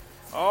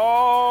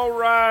All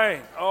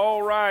right.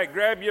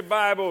 Grab your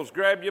Bibles.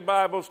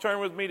 Turn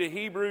with me to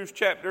Hebrews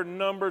chapter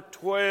number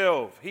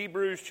 12.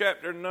 Hebrews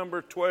chapter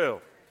number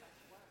 12.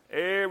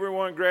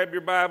 Everyone grab your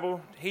Bible.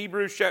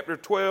 Hebrews chapter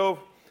 12.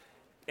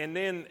 And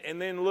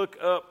then look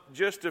up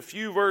just a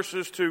few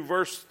verses to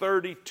verse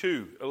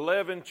 32.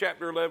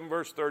 Chapter 11,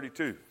 verse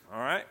 32. All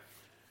right.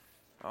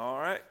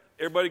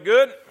 Everybody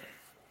good?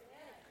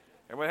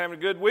 Everybody having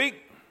a good week?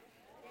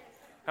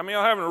 How many of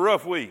y'all having a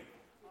rough week?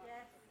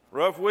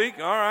 Rough week?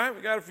 All right.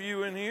 We got a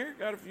few in here.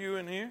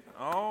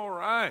 All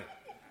right.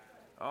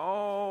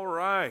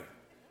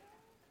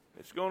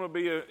 It's going to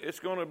be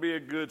a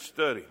good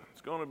study.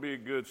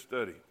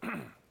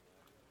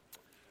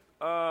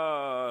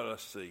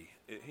 Let's see.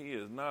 He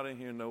is not in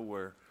here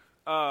nowhere.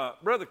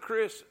 Brother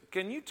Chris,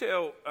 can you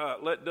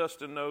let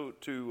Dustin know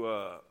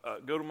to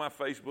go to my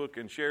Facebook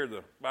and share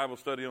the Bible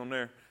study on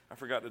there? I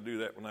forgot to do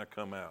that when I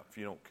come out, if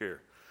you don't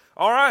care.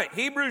 All right,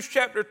 Hebrews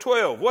chapter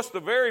 12. What's the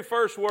very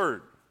first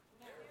word?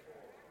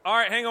 All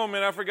right, hang on a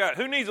minute, I forgot.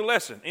 Who needs a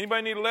lesson?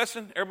 Anybody need a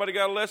lesson? Everybody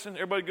got a lesson?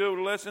 Everybody good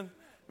with a lesson?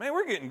 Man,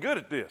 we're getting good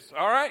at this.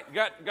 All right,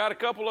 got a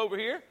couple over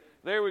here.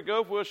 There we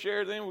go. We'll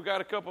share them. We got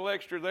a couple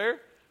extra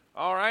there.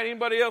 All right,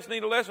 anybody else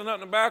need a lesson up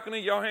in the balcony?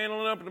 Y'all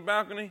handling up in the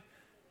balcony?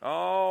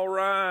 All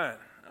right.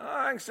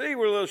 I can see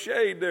we're a little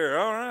shade there.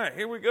 All right,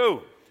 here we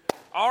go.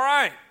 All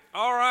right.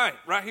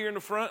 Right here in the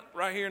front,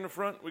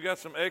 we got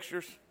some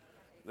extras.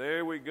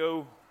 There we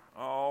go.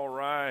 All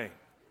right.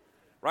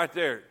 Right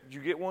there. Did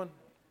you get one?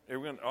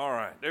 All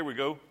right, there we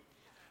go.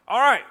 All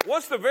right,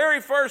 what's the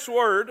very first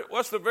word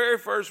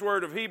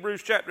of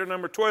Hebrews chapter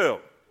number 12?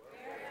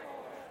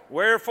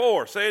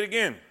 Wherefore. Say it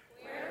again.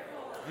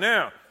 Wherefore.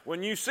 Now,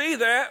 when you see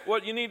that,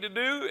 what you need to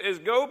do is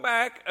go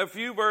back a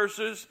few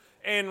verses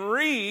and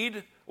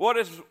read what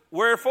is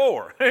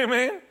wherefore.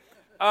 Amen?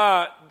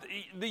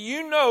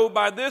 You know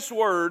by this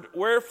word,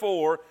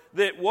 wherefore,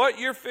 that what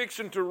you're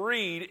fixing to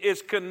read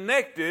is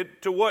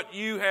connected to what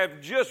you have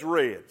just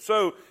read.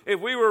 So if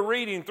we were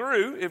reading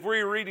through,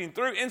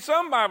 and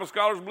some Bible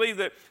scholars believe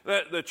that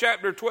the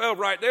chapter 12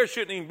 right there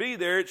shouldn't even be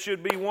there. It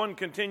should be one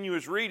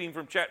continuous reading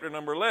from chapter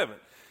number 11.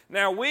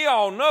 Now we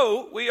all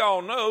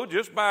know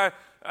just by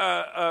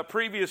a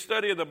previous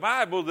study of the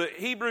Bible that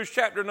Hebrews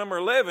chapter number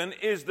 11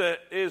 is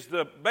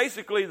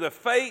basically the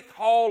faith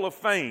hall of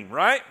fame,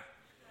 right?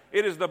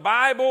 It is the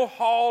Bible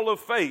hall of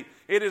faith.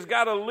 It has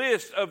got a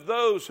list of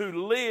those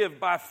who lived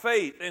by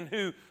faith and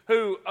who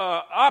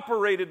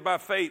operated by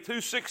faith, who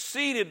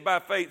succeeded by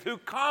faith, who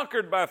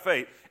conquered by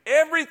faith.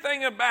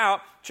 Everything about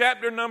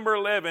chapter number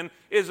 11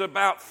 is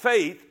about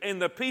faith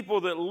and the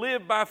people that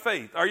live by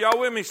faith. Are y'all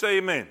with me? Say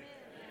amen.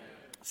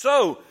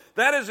 So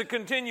that is a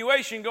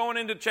continuation going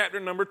into chapter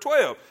number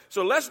 12.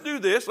 So let's do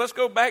this. Let's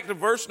go back to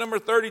verse number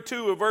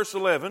 32 of verse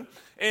 11.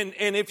 And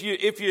if you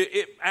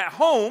at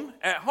home,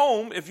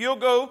 if you'll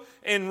go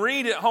and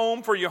read at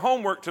home for your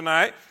homework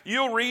tonight,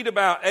 you'll read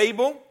about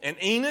Abel and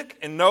Enoch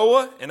and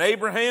Noah and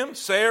Abraham,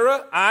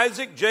 Sarah,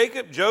 Isaac,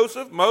 Jacob,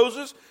 Joseph,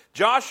 Moses,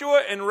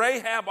 Joshua, and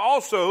Rahab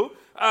also,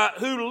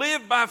 who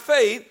lived by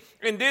faith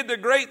and did the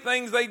great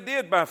things they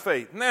did by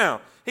faith. Now,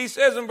 he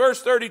says in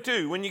verse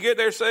 32, when you get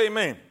there, say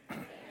amen.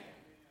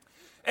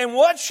 And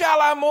what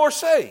shall I more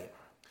say?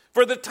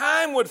 For the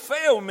time would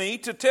fail me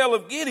to tell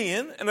of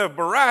Gideon and of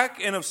Barak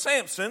and of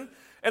Samson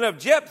and of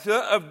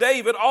Jephthah, of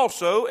David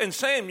also, and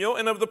Samuel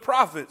and of the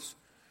prophets,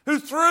 who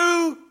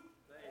through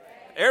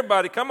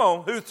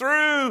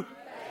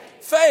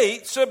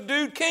faith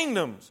subdued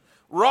kingdoms,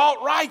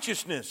 wrought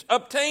righteousness,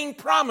 obtained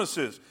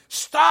promises,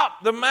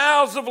 stopped the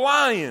mouths of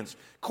lions,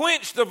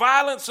 quenched the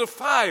violence of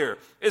fire,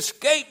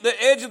 escaped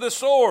the edge of the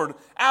sword,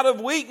 out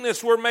of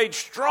weakness were made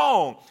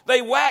strong.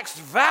 They waxed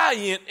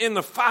valiant in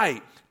the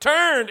fight,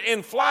 turned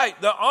in flight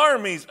the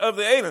armies of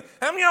the aliens.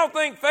 How many of y'all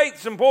think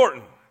faith's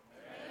important?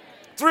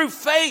 Amen. Through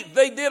faith,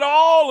 they did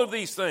all of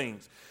these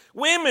things.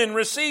 Women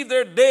received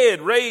their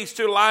dead raised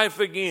to life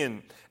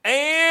again,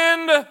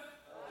 and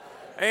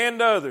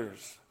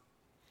others.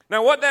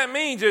 Now, what that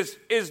means is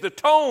the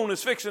tone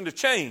is fixing to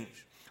change.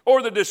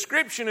 Or the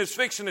description is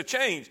fixing to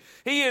change.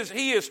 He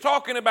is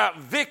talking about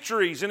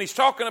victories, and he's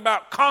talking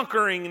about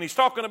conquering, and he's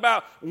talking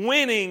about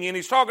winning, and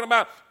he's talking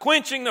about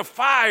quenching the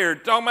fire,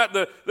 talking about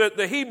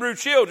the Hebrew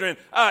children,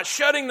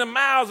 shutting the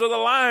mouths of the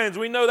lions.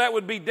 We know that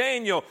would be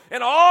Daniel.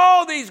 And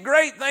all these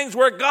great things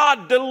where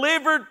God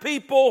delivered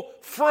people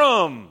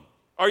from.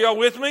 Are y'all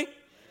with me?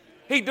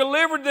 He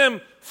delivered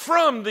them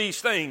from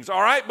these things,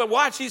 all right? But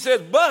watch, he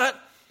says,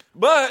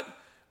 but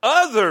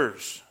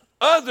others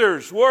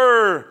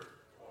were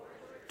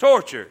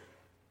tortured.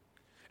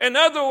 In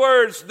other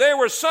words, there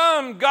were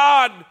some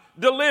God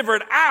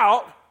delivered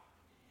out,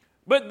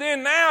 but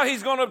then now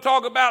he's going to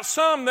talk about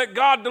some that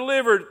God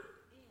delivered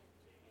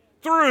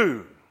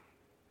through.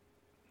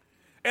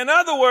 In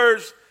other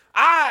words,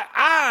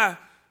 I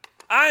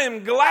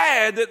am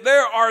glad that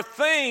there are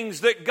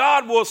things that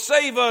God will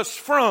save us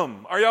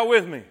from. Are y'all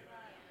with me?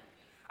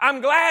 I'm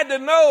glad to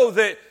know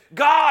that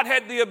God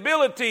had the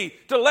ability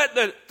to let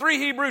the 3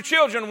 Hebrew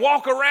children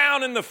walk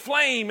around in the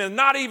flame and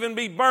not even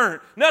be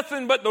burnt.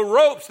 Nothing but the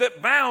ropes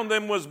that bound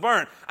them was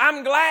burnt.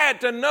 I'm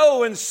glad to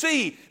know and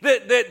see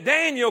that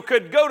Daniel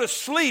could go to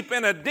sleep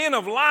in a den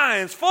of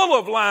lions, full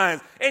of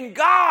lions, and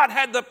God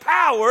had the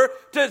power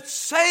to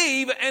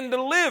save and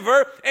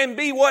deliver and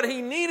be what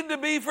He needed to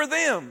be for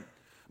them.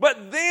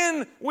 But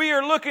then we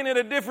are looking at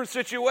a different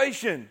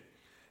situation.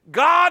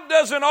 God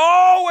doesn't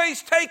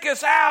always take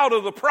us out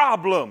of the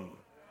problem.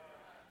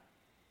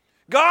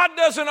 God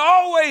doesn't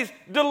always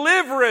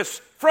deliver us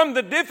from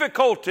the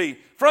difficulty,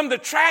 from the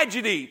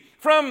tragedy,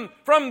 from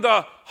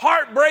the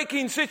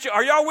heartbreaking situation.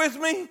 Are y'all with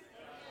me?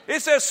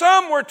 It says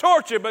some were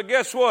tortured, but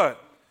guess what?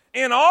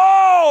 In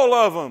all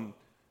of them,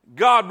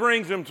 God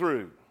brings them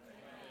through.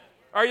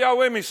 Are y'all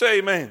with me? Say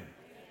amen.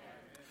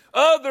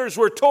 Others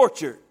were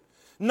tortured,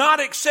 not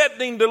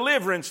accepting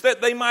deliverance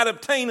that they might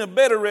obtain a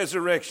better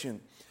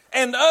resurrection.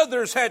 And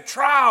others had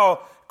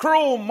trial,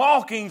 cruel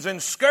mockings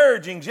and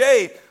scourgings,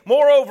 yea,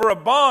 moreover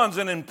of bonds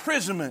and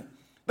imprisonment.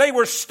 They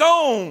were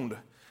stoned.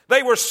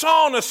 They were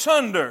sawn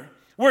asunder,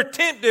 were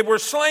tempted, were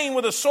slain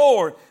with a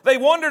sword. They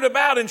wandered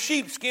about in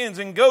sheepskins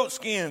and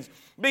goatskins,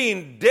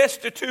 being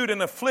destitute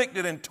and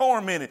afflicted and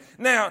tormented.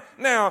 Now,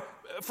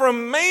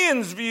 from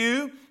man's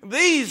view,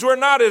 these were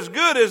not as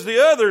good as the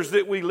others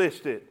that we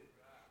listed.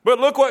 But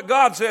look what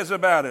God says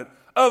about it.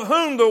 Of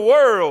whom the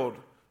world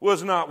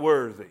was not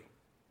worthy.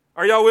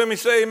 Are y'all with me?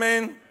 Say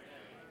amen.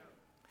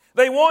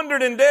 They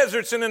wandered in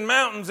deserts and in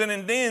mountains and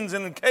in dens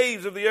and in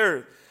caves of the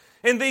earth.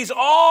 And these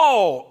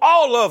all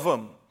of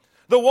them,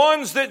 the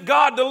ones that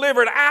God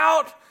delivered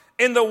out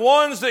and the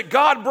ones that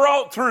God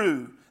brought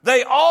through,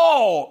 they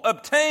all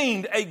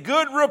obtained a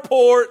good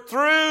report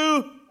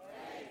through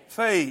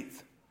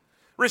faith.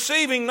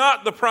 Receiving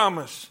not the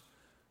promise,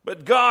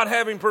 but God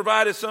having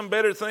provided some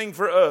better thing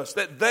for us,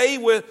 that they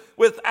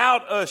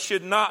without us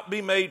should not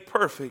be made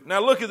perfect. Now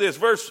look at this,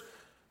 verse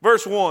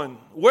 1.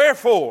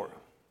 Wherefore,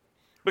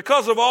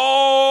 because of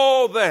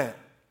all that,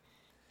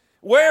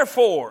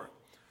 wherefore,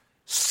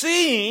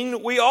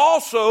 seeing we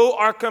also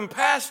are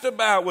compassed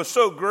about with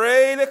so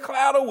great a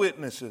cloud of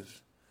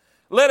witnesses,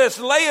 let us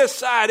lay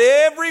aside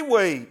every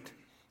weight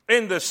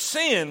and the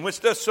sin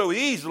which does so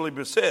easily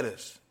beset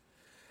us,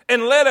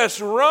 and let us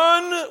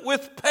run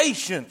with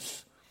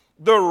patience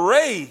the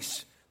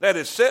race that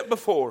is set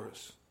before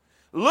us,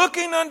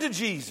 looking unto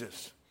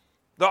Jesus,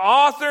 the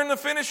author and the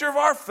finisher of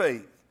our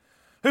faith,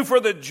 who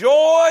for the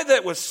joy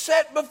that was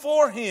set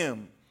before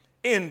Him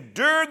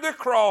endured the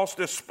cross,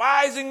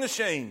 despising the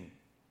shame.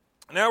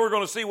 Now we're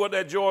going to see what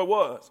that joy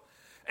was.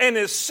 And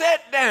is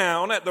set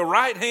down at the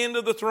right hand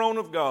of the throne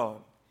of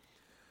God.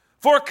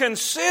 For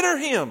consider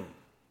Him.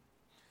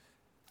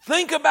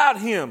 Think about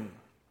Him.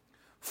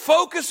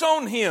 Focus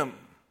on Him.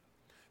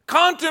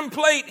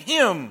 Contemplate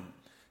Him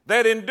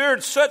that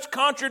endured such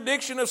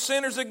contradiction of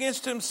sinners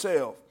against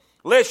Himself,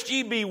 lest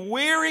ye be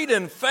wearied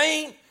and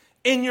faint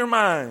in your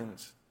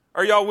minds.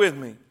 Are y'all with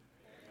me?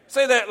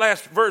 Say that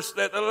last verse,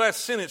 that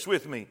last sentence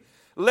with me.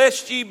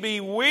 Lest ye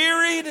be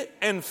wearied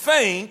and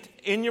faint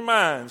in your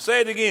minds. Say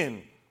it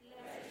again.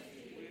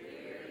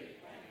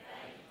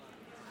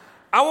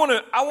 I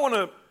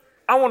want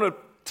to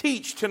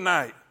teach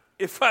tonight.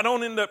 If I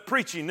don't end up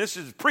preaching, this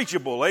is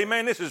preachable.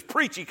 Amen. This is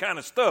preachy kind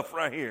of stuff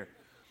right here.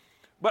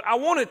 But I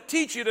want to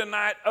teach you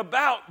tonight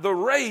about the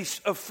race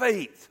of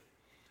faith.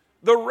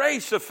 The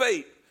race of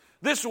faith.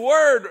 This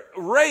word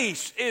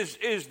race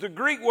is the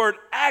Greek word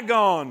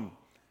agon.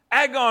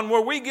 Agon,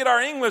 where we get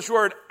our English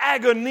word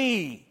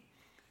agony.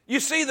 You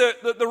see,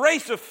 the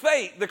race of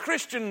faith, the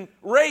Christian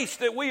race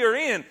that we are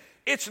in,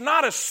 it's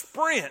not a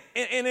sprint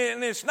and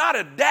it's not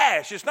a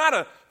dash. It's not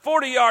a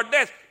 40-yard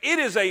dash. It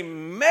is a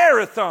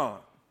marathon.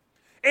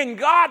 And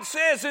God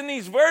says in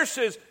these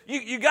verses,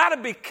 you got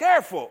to be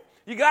careful.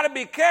 You got to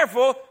be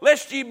careful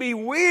lest ye be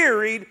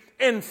wearied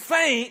and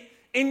faint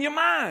in your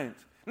minds.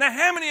 Now,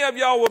 how many of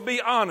y'all will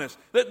be honest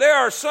that there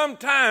are some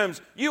times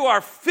you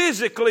are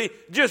physically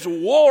just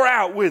wore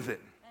out with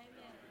it? Amen.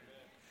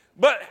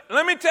 But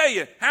let me tell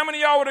you, how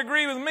many of y'all would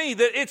agree with me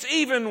that it's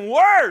even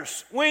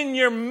worse when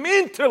you're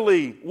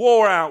mentally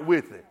wore out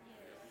with it?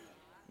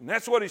 And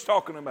that's what he's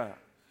talking about.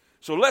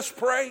 So let's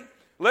pray.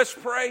 Let's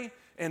pray,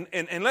 and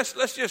let's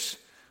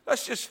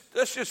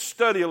just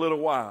study a little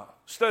while.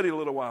 Study a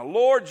little while.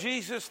 Lord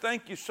Jesus,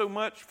 thank you so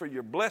much for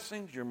your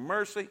blessings, your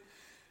mercy.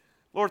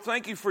 Lord,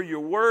 thank you for your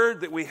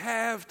word that we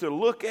have to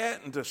look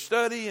at and to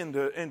study and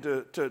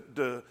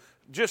to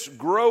just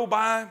grow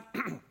by.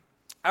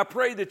 I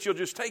pray that you'll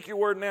just take your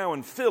word now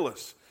and fill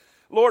us.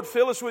 Lord,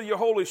 fill us with your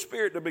Holy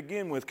Spirit to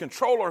begin with.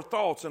 Control our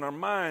thoughts and our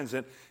minds.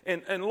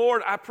 And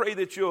Lord, I pray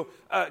that you'll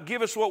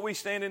give us what we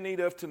stand in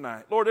need of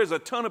tonight. Lord, there's a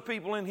ton of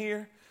people in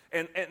here,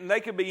 and they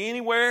could be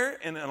anywhere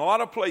and in a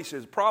lot of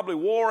places, probably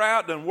wore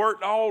out, done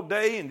worked all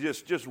day and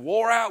just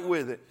wore out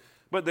with it.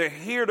 But they're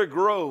here to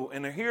grow,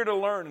 and they're here to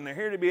learn, and they're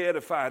here to be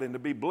edified and to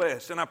be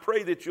blessed. And I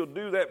pray that you'll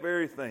do that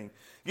very thing.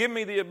 Give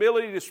me the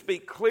ability to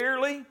speak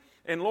clearly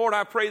And Lord,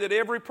 I pray that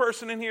every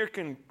person in here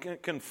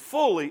can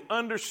fully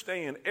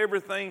understand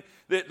everything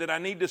that I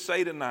need to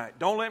say tonight.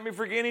 Don't let me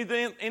forget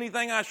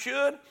anything I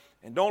should,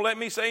 and don't let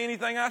me say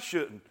anything I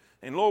shouldn't.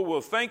 And Lord,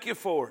 we'll thank you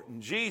for it.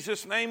 In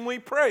Jesus' name we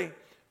pray.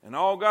 And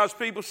all God's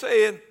people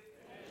said,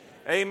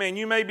 amen.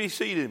 You may be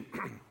seated.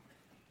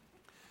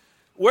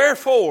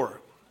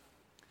 Wherefore,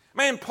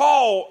 man,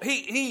 Paul,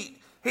 he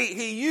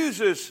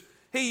uses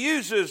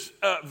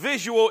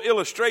visual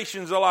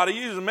illustrations a lot.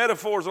 He uses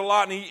metaphors a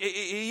lot, and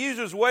he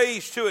uses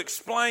ways to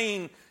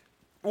explain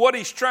what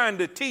he's trying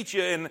to teach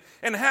you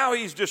and how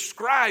he's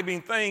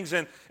describing things.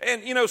 And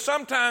you know,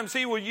 sometimes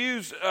he will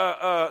use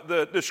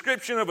the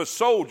description of a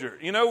soldier.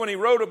 You know, when he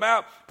wrote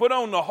about put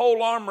on the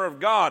whole armor of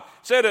God,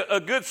 said a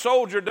good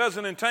soldier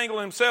doesn't entangle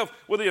himself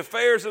with the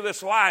affairs of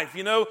this life.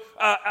 You know,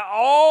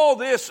 all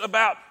this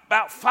about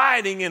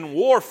fighting and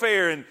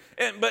warfare.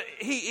 But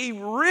he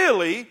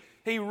really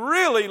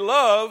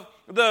loved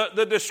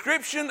the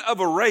description of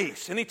a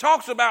race. And he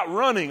talks about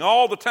running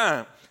all the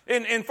time.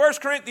 In 1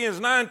 Corinthians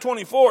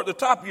 9:24, at the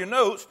top of your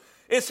notes,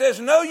 it says,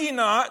 know ye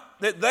not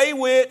that they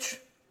which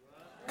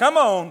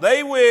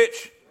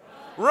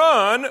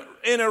run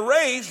in a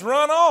race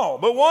run all,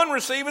 but one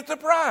receiveth the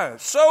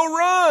prize. So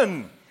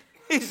run,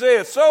 he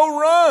says, so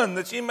run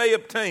that ye may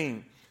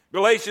obtain.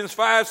 Galatians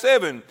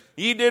 5:7,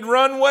 ye did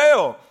run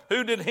well.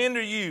 Who did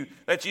hinder you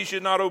that ye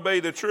should not obey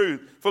the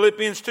truth?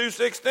 Philippians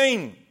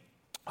 2:16,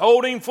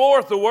 holding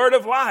forth the word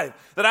of life,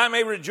 that I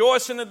may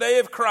rejoice in the day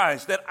of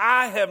Christ, that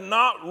I have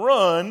not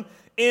run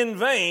in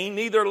vain,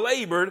 neither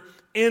labored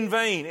in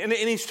vain. And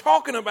he's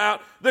talking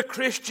about the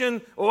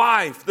Christian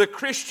life, the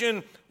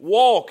Christian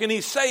walk. And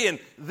he's saying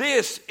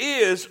this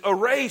is a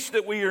race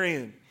that we are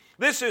in.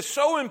 This is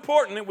so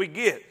important that we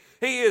get.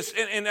 He is,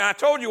 and I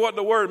told you what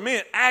the word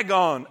meant,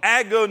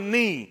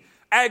 agony.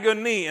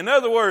 In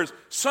other words,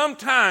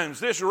 sometimes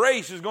this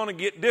race is going to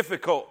get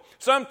difficult.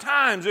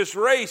 Sometimes this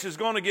race is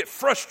going to get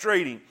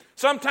frustrating.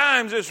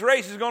 Sometimes this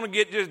race is going to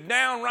get just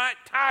downright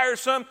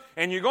tiresome,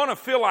 and you're going to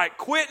feel like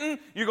quitting.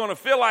 You're going to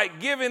feel like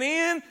giving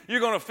in. You're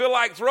going to feel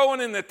like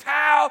throwing in the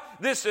towel.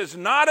 This is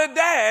not a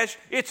dash.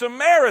 It's a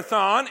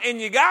marathon, and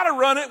you got to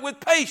run it with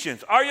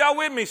patience. Are y'all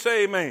with me?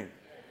 Say amen.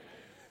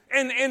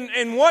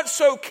 And what's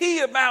so key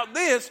about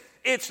this,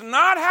 it's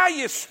not how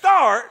you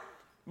start,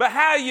 but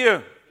how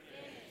you...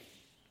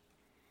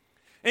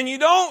 And you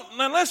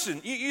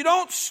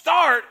don't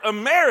start a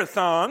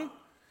marathon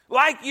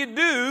like you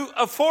do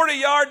a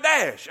 40-yard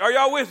dash. Are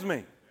y'all with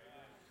me?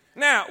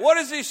 Now, what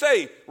does he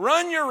say?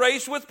 Run your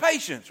race with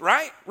patience,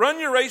 right? Run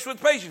your race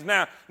with patience.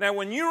 Now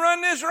when you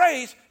run this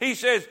race, he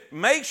says,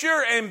 make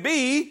sure and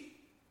be,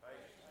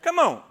 come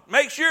on,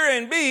 make sure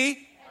and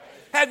be.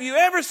 Have you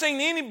ever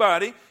seen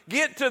anybody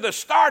get to the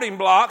starting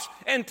blocks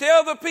and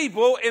tell the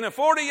people in a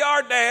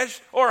 40-yard dash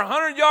or a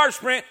 100-yard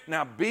sprint,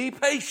 now be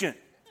patient?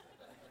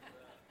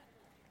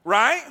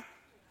 Right?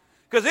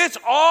 Because it's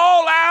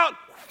all out,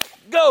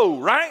 go,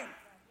 right?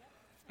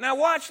 Now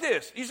watch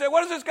this. You say,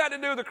 what does this got to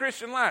do with the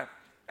Christian life?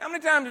 How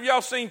many times have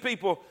y'all seen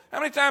people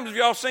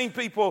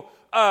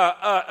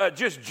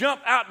just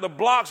jump out the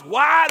blocks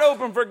wide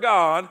open for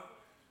God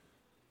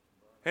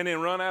and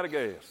then run out of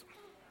gas?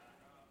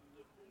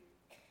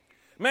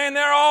 Man,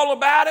 they're all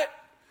about it.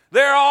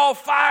 They're all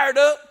fired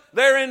up.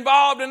 They're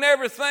involved in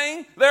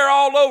everything. They're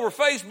all over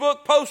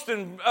Facebook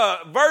posting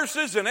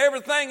verses and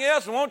everything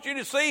else and want you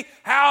to see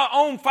how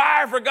on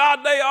fire for God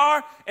they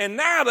are. And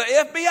now the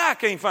FBI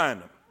can't find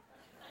them.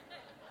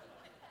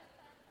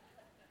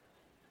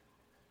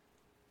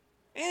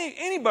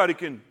 Anybody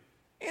can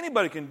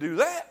do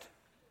that.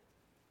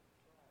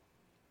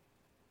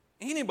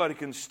 Anybody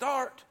can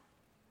start.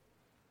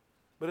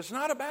 But it's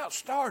not about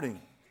starting.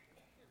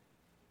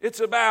 It's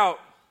about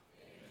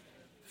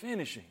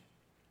finishing.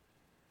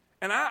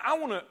 And I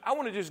want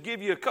to just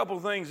give you a couple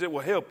of things that will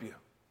help you,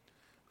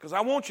 because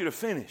I want you to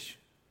finish.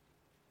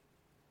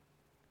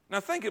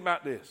 Now think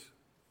about this.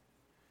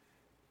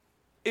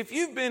 If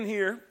you've been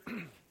here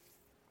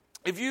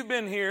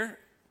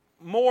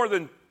more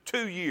than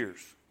 2 years,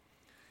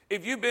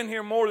 if you've been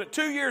here more than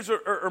 2 years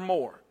or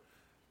more,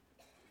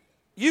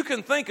 you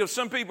can think of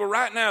some people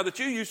right now that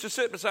you used to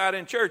sit beside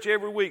in church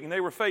every week and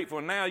they were faithful,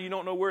 and now you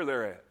don't know where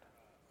they're at.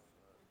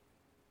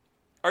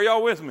 Are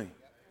y'all with me?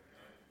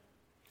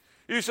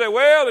 You say,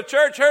 well, the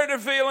church hurt their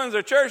feelings,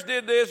 the church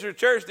did this, or the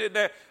church did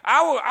that.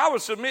 I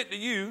would submit to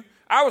you,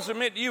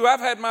 I've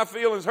had my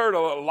feelings hurt a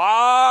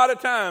lot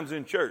of times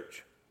in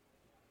church.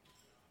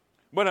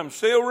 But I'm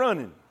still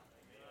running.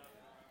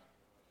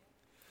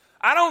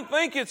 I don't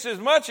think it's as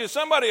much as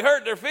somebody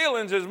hurt their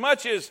feelings as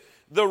much as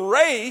the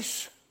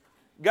race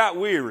got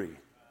weary.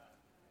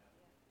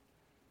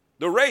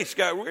 The race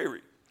got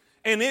weary.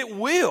 And it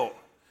will.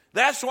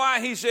 That's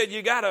why he said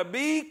you got to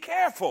be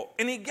careful.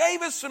 And he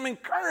gave us some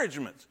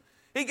encouragements.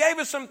 He gave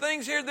us some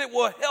things here that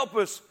will help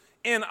us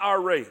in our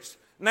race.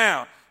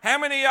 Now, how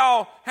many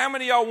of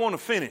y'all want to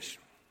finish?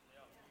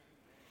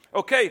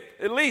 Okay,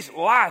 at least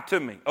lie to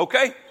me,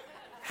 okay?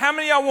 How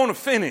many of y'all want to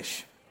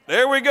finish?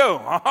 There we go.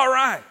 All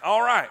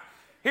right.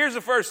 Here's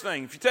the first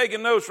thing. If you're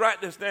taking notes,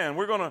 write this down.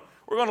 We're going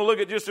to look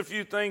at just a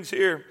few things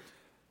here.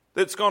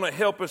 that's going to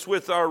help us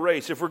with our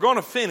race. If we're going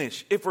to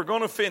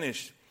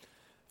finish,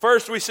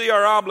 first we see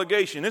our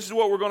obligation. This is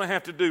what we're going to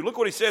have to do. Look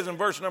what he says in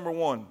verse number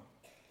 1.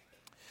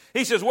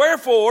 He says,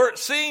 wherefore,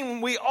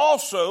 seeing we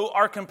also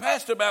are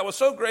compassed about with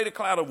so great a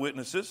cloud of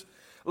witnesses,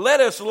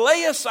 let us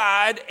lay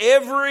aside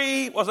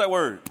every, what's that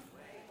word?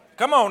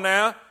 Come on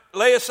now.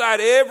 Lay aside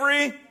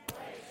every.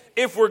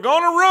 If we're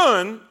going to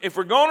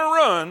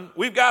run,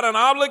 we've got an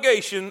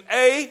obligation.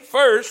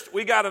 First,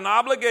 we got an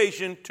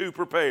obligation to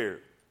prepare.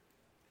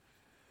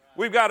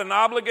 We've got an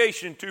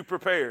obligation to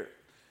prepare.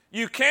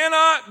 You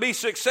cannot be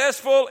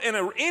successful in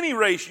any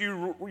race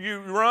you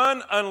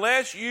run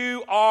unless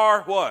you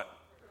are what?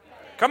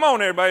 Come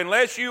on, everybody.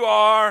 Unless you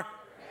are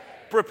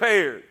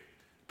prepared.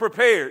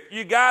 Prepared.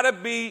 You got to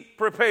be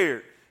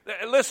prepared.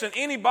 Listen,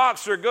 any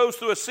boxer goes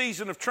through a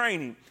season of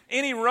training.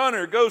 Any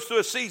runner goes through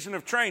a season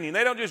of training.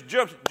 They don't just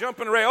jump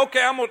in the race.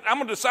 Okay, I'm going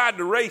to decide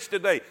to race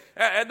today.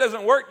 That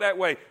doesn't work that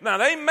way. Now,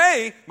 they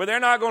may, but they're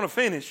not going to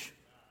finish.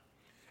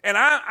 And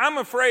I'm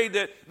afraid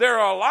that there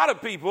are a lot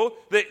of people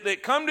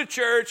that come to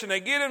church and they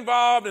get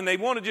involved and they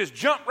want to just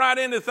jump right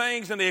into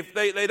things, and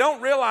they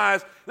don't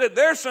realize that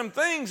there's some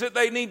things that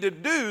they need to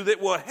do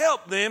that will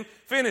help them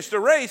finish the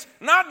race.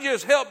 Not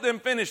just help them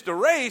finish the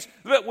race,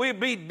 but will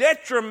be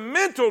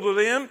detrimental to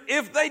them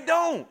if they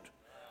don't.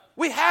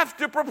 We have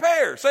to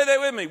prepare. Say that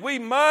with me. We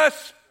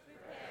must.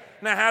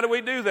 Now, how do we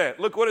do that?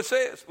 Look what it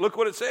says. Look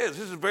what it says.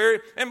 This is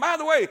and by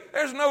the way,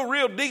 there's no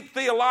real deep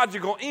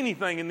theological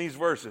anything in these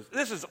verses.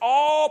 This is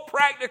all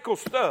practical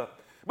stuff.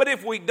 But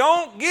if we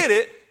don't get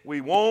it,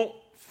 we won't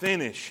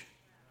finish.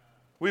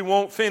 We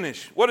won't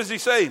finish. What does he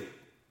say?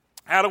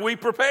 How do we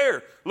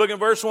prepare? Look at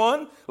verse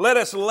 1. Let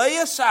us lay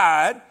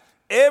aside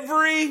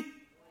every.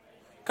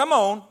 Come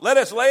on. Let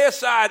us lay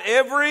aside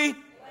every.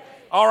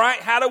 All right.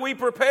 How do we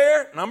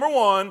prepare? Number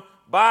 1,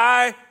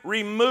 by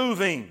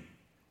removing.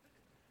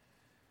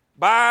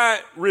 By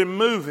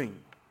removing.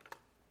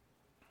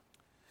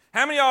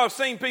 How many of y'all have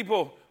seen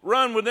people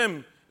run with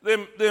them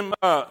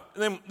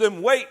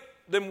weight,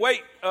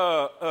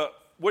 what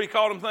do you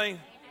call them things?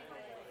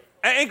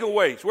 Ankle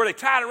weights, where they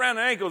tie it around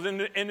the ankles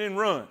and then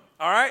run.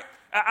 All right?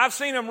 I've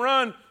seen them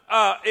run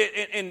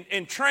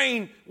and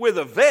train with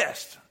a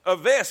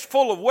vest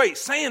full of weight,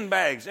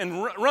 sandbags,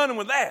 and running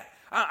with that.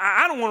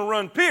 I don't want to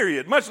run,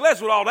 period, much less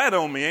with all that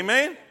on me,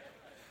 amen?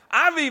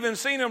 I've even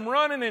seen them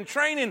running and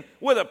training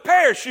with a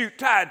parachute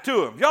tied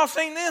to them. Y'all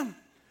seen them?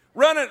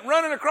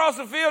 Running across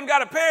the field and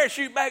got a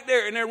parachute back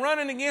there, and they're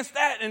running against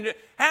that. And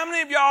how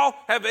many of y'all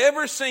have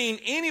ever seen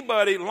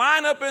anybody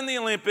line up in the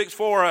Olympics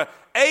for a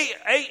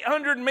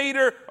 800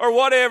 meter or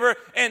whatever,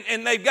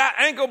 and they've got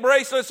ankle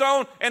bracelets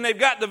on, and they've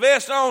got the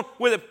vest on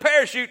with a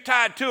parachute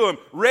tied to them,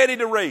 ready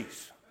to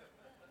race?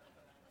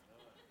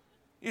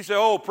 You say,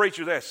 oh,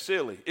 preacher, that's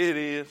silly. It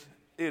is.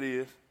 It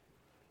is.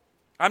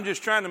 I'm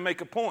just trying to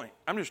make a point.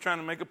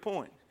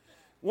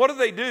 What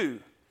do?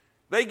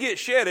 They get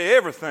shed of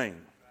everything.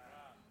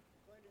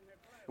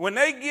 When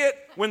they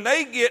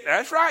get,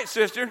 that's right,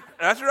 sister,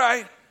 that's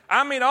right.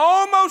 I mean,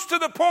 almost to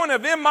the point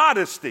of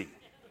immodesty.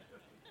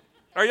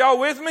 Are y'all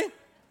with me?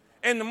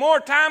 And the more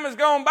time has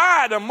gone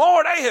by, the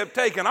more they have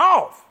taken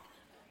off.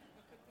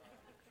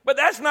 But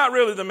that's not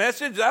really the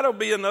message. That'll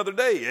be another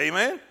day,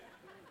 amen?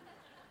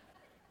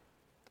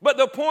 But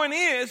the point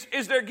is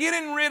they're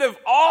getting rid of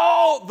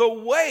all the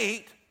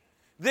weight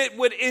that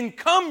would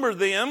encumber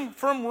them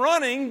from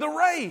running the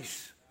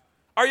race.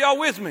 Are y'all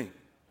with me?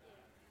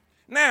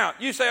 Now,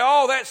 you say,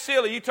 oh, that's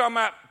silly. You talking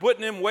about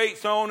putting them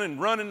weights on and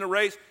running the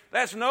race.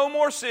 That's no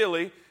more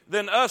silly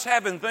than us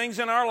having things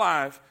in our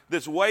life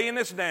that's weighing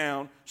us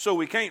down so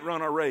we can't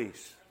run our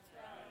race.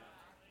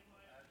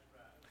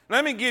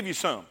 Let me give you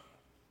some.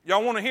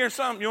 Y'all want to hear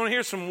something? You want to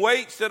hear some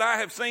weights that I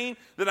have seen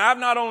that I've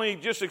not only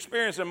just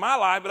experienced in my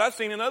life, but I've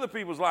seen in other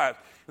people's lives?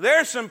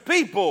 There's some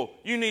people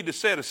you need to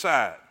set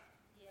aside.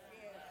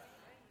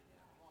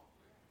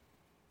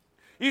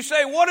 You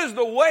say, what is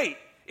the weight?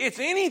 It's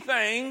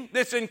anything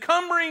that's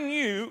encumbering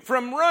you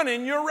from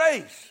running your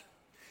race.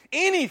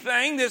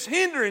 Anything that's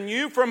hindering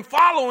you from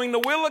following the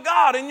will of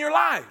God in your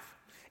life.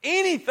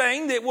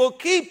 Anything that will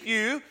keep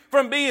you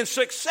from being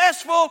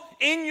successful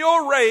in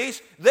your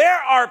race. There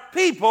are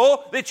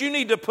people that you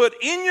need to put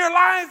in your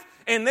life,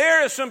 and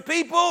there are some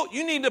people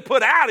you need to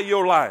put out of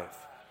your life.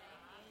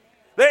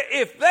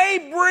 If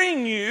they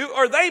bring you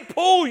or they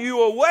pull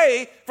you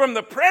away from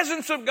the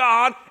presence of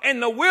God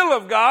and the will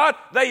of God,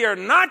 they are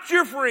not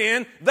your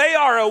friend. They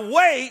are a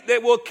weight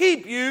that will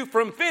keep you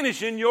from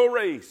finishing your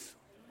race.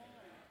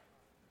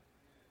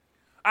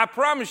 I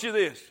promise you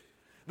this.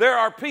 There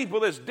are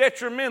people that's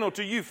detrimental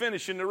to you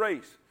finishing the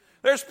race.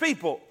 There's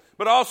people,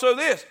 but also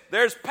this.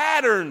 There's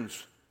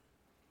patterns.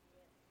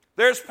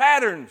 There's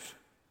patterns.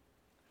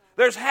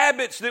 There's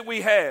habits that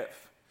we have.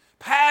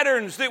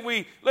 Patterns that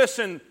we,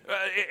 listen,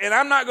 and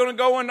I'm not going to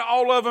go into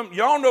all of them.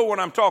 Y'all know what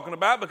I'm talking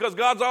about because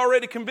God's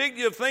already convicted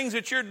you of things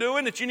that you're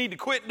doing that you need to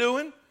quit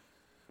doing.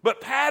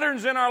 But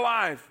patterns in our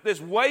life that's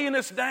weighing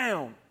us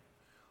down.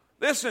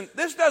 Listen,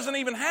 this doesn't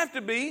even have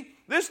to be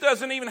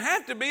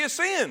a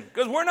sin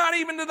because we're not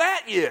even to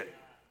that yet.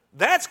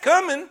 That's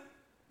coming.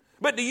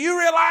 But do you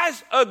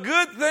realize a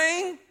good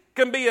thing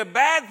can be a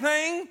bad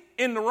thing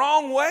in the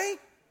wrong way?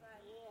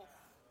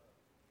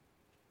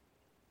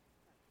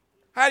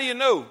 How do you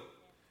know?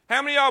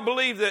 How many of y'all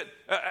believe that?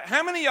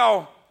 How many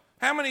of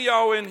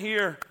y'all in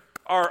here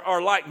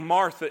are like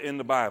Martha in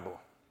the Bible?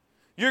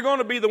 You're going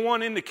to be the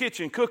one in the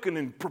kitchen cooking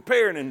and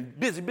preparing and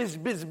busy.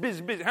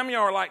 How many of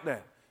y'all are like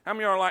that? How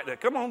many of y'all are like that?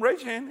 Come on,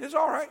 raise your hand. It's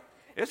all right.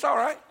 It's all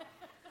right.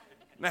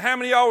 Now, how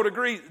many of y'all would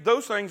agree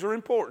those things are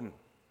important?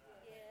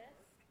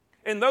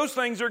 And those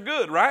things are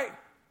good, right?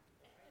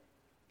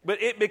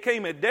 But it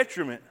became a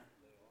detriment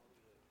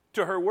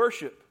to her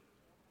worship.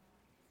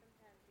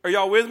 Are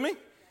y'all with me?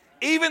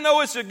 Even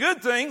though it's a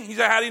good thing, he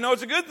said, how do you know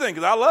it's a good thing?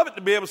 Because I love it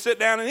to be able to sit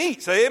down and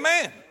eat. Say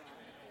amen.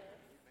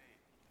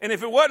 And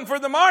if it wasn't for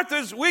the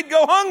Marthas, we'd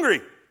go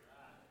hungry.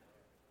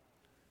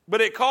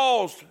 But it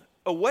caused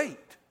a weight.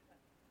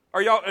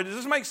 Does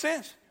this make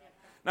sense?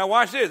 Now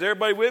watch this.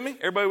 Everybody with me?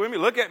 Everybody with me?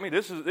 Look at me.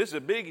 This is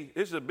a biggie.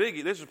 This is a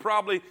biggie. This is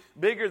probably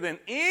bigger than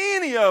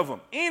any of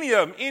them. Any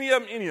of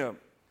them.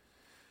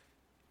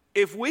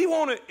 If we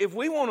want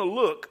to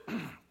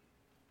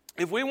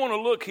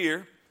look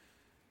here,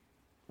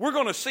 we're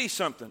going to see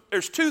something.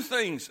 There's two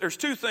things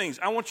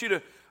I want you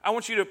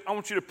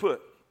to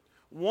put.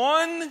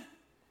 One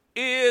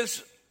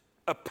is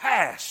a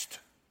past.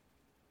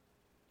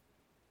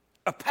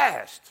 A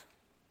past.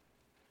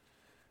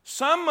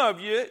 Some of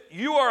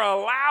you are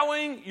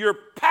allowing your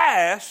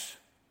past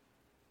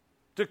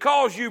to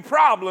cause you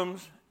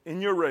problems in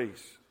your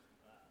race.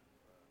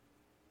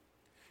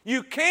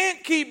 You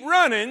can't keep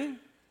running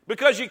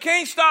because you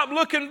can't stop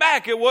looking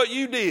back at what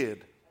you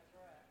did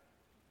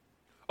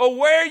or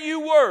where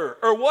you were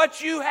or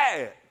what you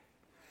had.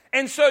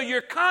 And so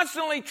you're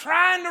constantly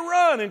trying to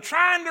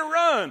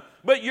run,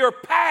 but your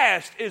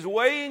past is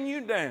weighing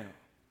you down.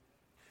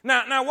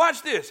 Now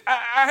watch this.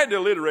 I had to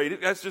alliterate it.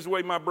 That's just the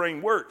way my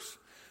brain works.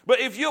 But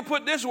if you'll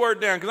put this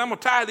word down, because I'm going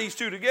to tie these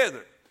two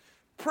together.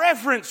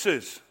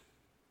 Preferences.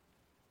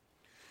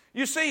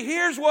 You see,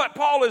 here's what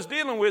Paul is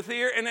dealing with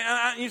here. And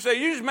you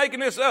say, you're just making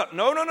this up.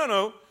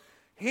 No.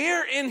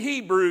 Here in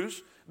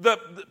Hebrews,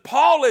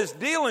 Paul is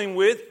dealing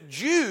with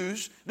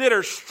Jews that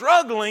are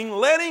struggling,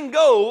 letting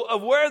go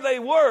of where they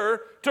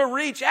were to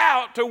reach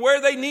out to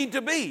where they need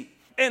to be.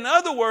 In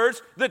other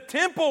words, the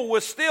temple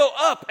was still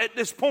up at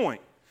this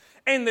point.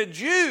 And the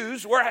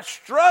Jews were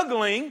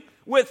struggling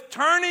with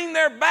turning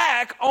their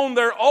back on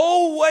their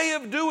old way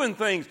of doing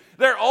things,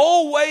 their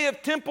old way of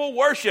temple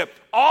worship,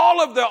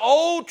 all of the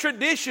old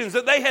traditions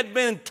that they had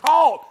been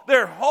taught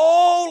their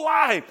whole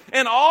life,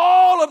 and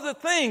all of the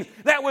things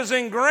that was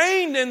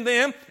ingrained in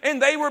them,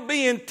 and they were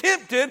being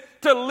tempted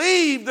to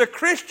leave the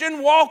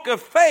Christian walk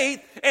of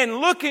faith and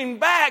looking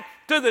back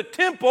to the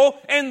temple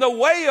and the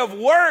way of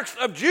works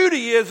of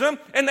Judaism,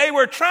 and they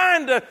were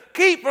trying to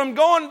keep from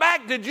going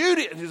back to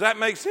Judaism. Does that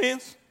make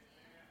sense?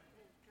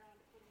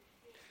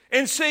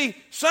 And see,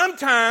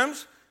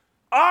 sometimes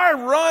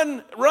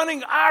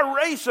running our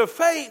race of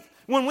faith,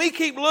 when we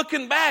keep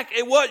looking back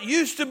at what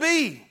used to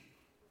be,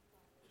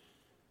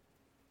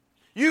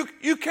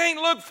 you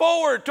can't look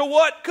forward to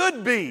what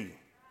could be.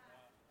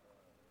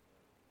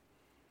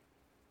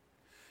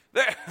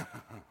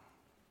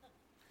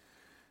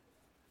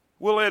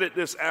 We'll edit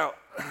this out,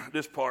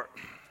 this part.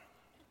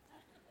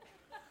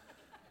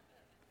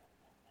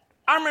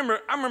 I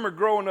remember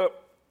growing up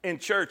in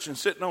church and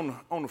sitting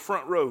on the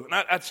front row. And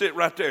I'd sit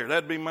right there.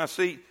 That'd be my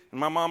seat. And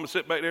my mom would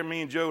sit back there.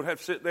 Me and Joe would have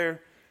to sit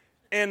there.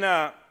 And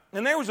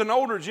there was an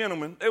older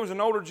gentleman.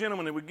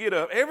 That would get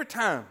up every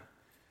time.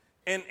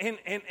 And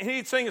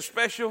he'd sing a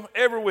special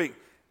every week.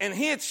 And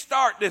he'd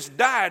start this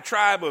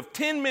diatribe of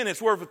 10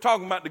 minutes worth of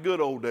talking about the good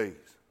old days.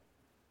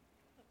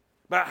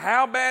 About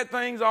how bad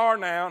things are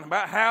now, and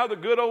about how the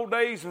good old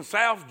days in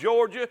South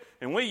Georgia,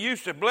 and we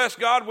used to, bless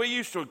God, we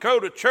used to go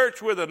to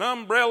church with an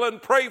umbrella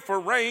and pray for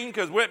rain,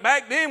 because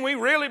back then we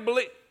really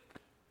believed.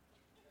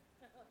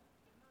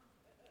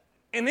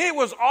 And it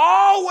was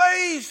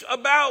always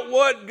about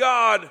what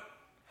God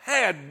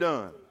had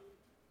done,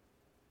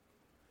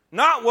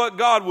 not what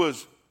God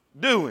was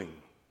doing.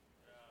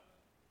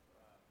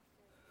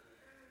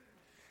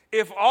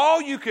 If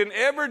all you can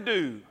ever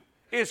do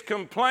is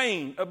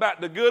complain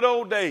about the good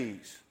old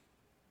days,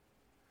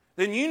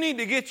 then you need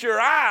to get your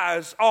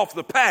eyes off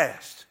the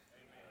past.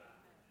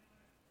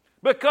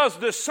 Because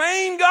the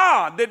same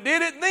God that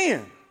did it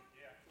then,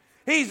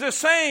 He's the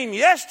same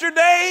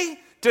yesterday,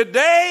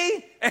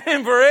 today,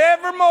 and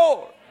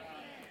forevermore.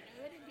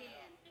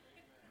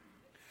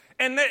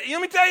 And let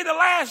me tell you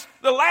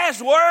the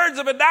last words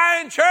of a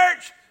dying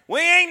church, we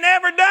ain't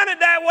never done it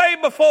that way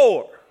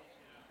before.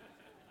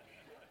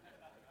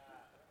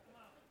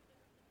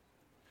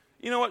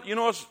 You know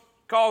what's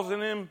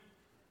causing them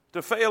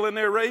to fail in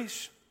their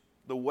race?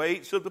 The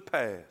weights of the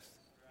past.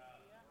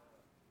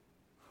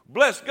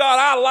 Bless God,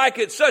 I like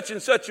it such and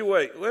such a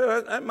way.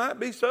 Well, that might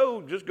be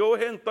so. Just go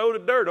ahead and throw the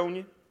dirt on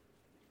you.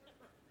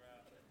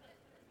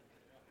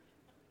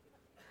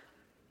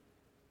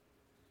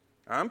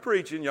 I'm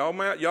preaching.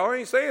 Y'all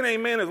ain't saying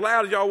amen as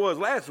loud as y'all was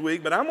last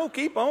week, but I'm going to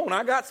keep on.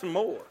 I got some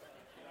more.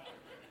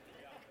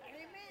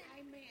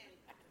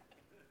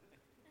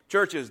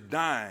 Church is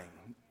dying,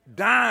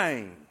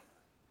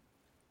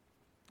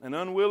 and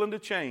unwilling to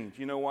change.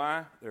 You know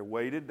why? They're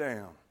weighted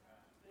down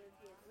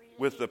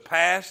with the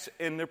past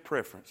and their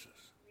preferences.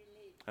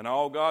 And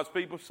all God's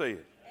people say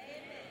it.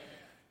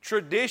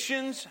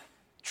 Traditions,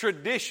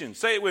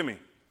 say it with me,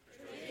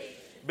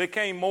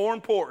 became more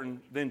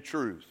important than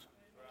truth.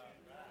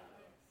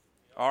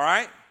 All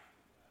right?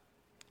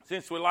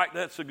 Since we like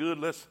that so good,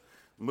 let's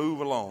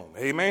move along.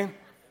 Amen?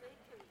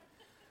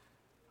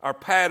 Our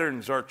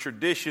patterns, our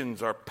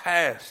traditions, our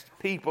past,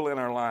 people in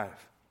our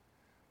life.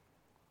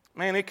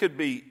 Man, it could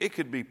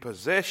be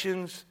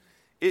possessions.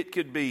 It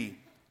could be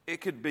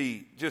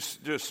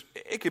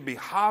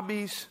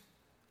hobbies.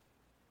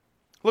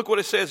 Look what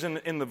it says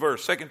in the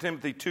verse, 2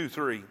 Timothy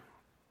 2:3.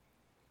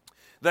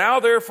 Thou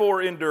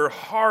therefore endure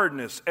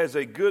hardness as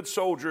a good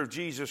soldier of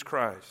Jesus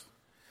Christ.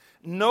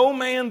 No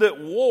man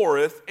that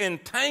warreth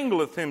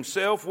entangleth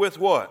himself with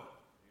what?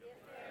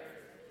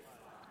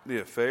 The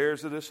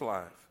affairs of this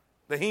life.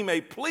 That he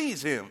may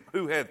please him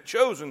who hath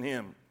chosen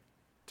him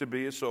to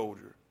be a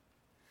soldier.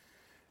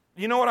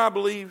 You know what I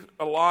believe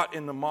a lot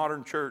in the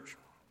modern church?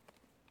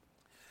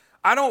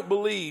 I don't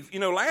believe,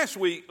 last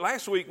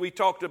week we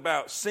talked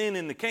about sin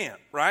in the camp,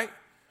 right?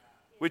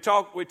 We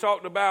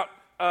talked about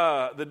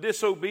the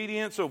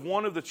disobedience of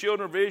one of the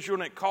children of Israel,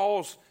 and it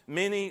caused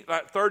many,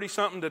 like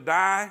 30-something, to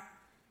die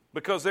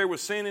because there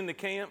was sin in the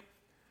camp.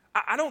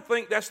 I don't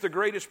think that's the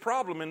greatest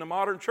problem in the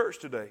modern church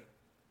today.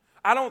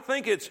 I don't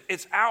think it's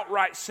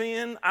outright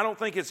sin. I don't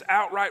think it's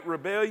outright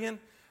rebellion.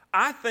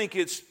 I think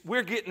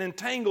we're getting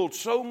entangled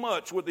so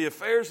much with the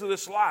affairs of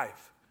this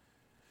life.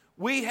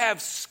 We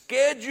have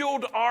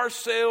scheduled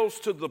ourselves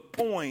to the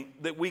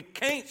point that we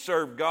can't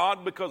serve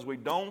God because we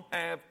don't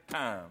have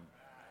time.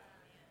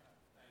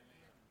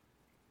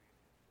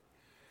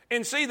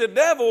 And see, the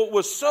devil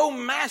was so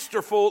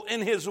masterful in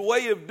his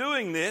way of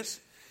doing this.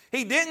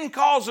 He didn't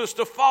cause us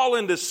to fall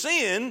into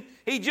sin.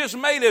 He just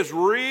made us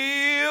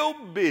real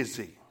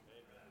busy.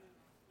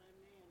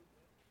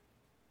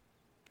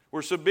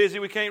 We're so busy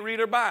we can't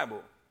read our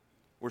Bible.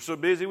 We're so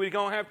busy we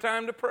don't have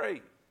time to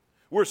pray.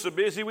 We're so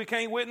busy we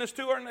can't witness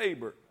to our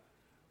neighbor.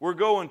 We're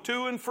going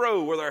to and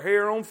fro with our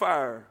hair on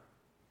fire.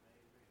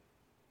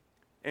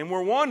 And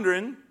we're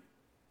wondering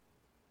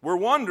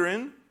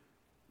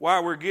why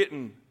we're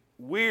getting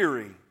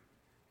weary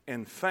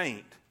and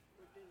faint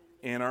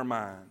in our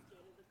mind.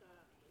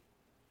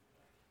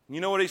 You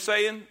know what he's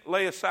saying?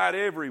 Lay aside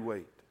every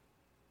weight.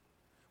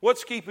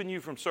 What's keeping you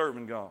from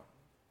serving God?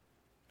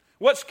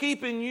 What's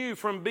keeping you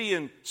from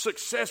being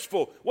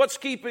successful? What's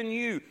keeping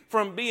you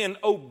from being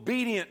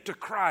obedient to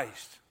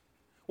Christ?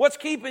 What's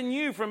keeping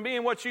you from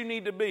being what you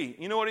need to be?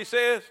 You know what he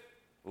says?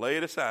 Lay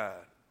it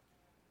aside.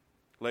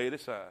 Lay it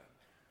aside.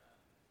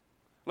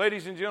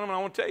 Ladies and gentlemen, I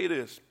want to tell you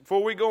this.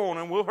 Before we go on,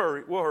 and we'll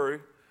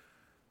hurry.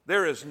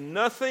 There is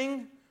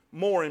nothing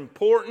more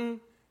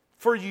important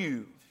for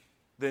you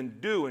than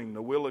doing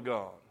the will of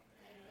God.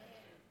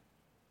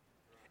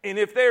 And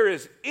if there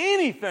is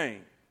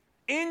anything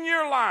in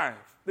your life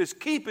that's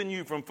keeping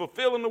you from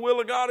fulfilling the will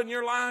of God in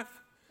your life,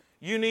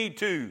 you need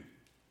to.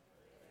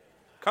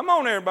 Come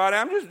on, everybody.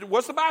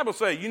 What's the Bible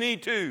say? You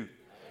need to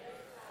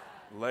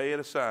lay it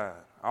aside.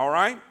 All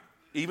right?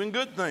 Even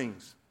good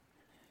things.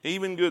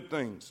 Even good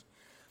things.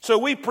 So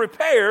we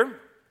prepare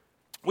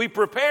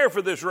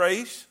for this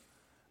race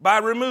by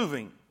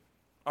removing.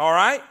 All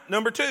right?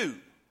 Number 2.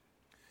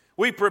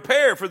 We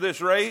prepare for this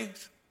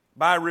race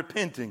by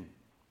repenting.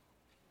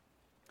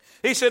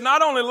 He said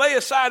not only lay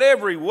aside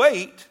every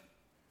weight,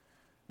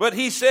 but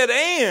he said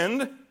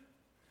and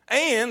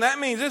that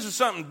means this is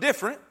something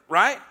different,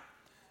 right?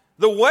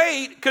 The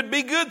weight could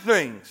be good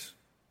things.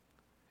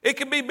 It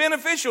could be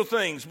beneficial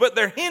things, but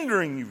they're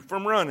hindering you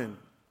from running.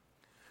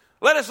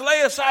 Let us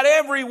lay aside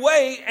every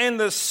weight and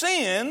the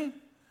sin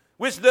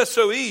which does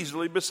so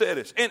easily beset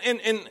us. And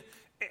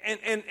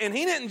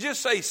he didn't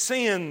just say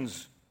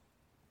sins.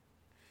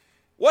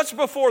 What's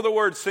before the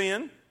word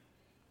sin?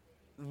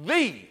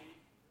 The.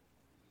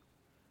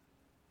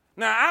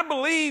 Now, I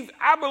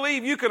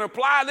believe you can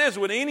apply this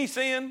with any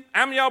sin.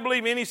 How many of y'all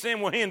believe any sin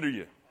will hinder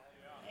you?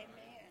 Amen.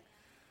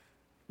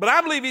 But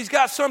I believe he's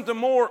got something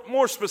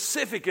more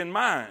specific in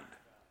mind.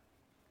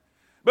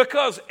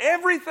 Because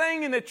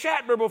everything in the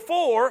chapter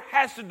before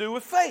has to do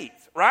with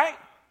faith, right?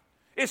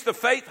 It's the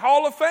Faith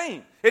Hall of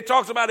Fame. It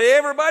talks about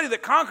everybody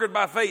that conquered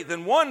by faith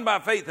and won by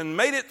faith and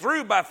made it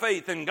through by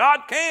faith. And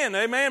God can,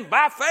 amen,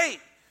 by faith.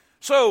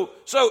 So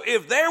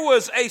if there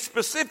was a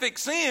specific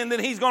sin that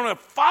he's going to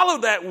follow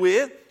that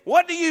with,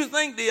 what do you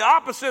think the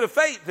opposite of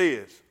faith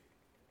is?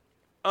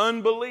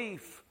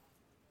 Unbelief.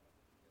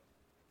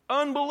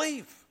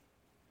 Unbelief.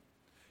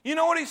 You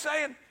know what he's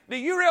saying? Do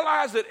you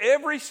realize that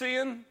every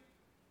sin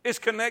is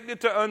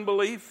connected to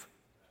unbelief?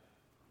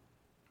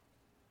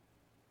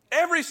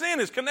 Every sin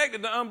is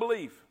connected to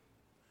unbelief.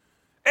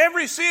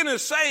 Every sin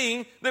is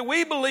saying that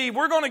we believe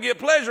we're going to get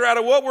pleasure out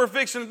of what we're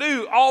fixing to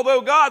do,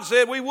 although God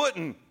said we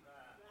wouldn't.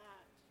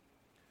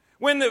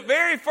 When the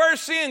very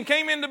first sin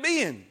came into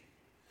being,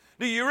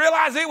 do you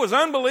realize it was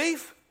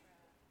unbelief?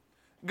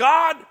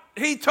 God,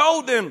 he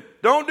told them,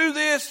 don't do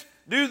this,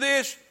 do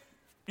this.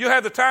 you'll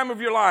have the time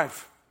of your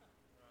life.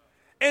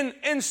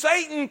 And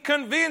Satan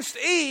convinced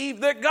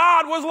Eve that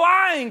God was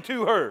lying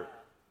to her.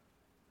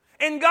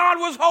 And God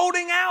was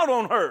holding out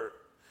on her.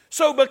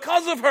 So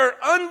because of her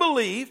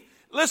unbelief,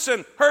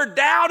 listen, her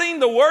doubting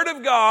the Word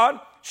of God,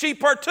 she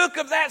partook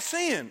of that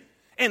sin.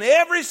 And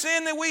every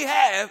sin that we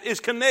have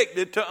is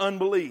connected to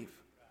unbelief.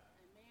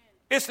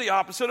 It's the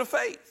opposite of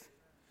faith.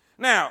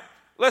 Now,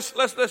 let's do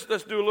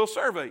a little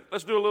survey.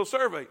 Let's do a little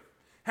survey.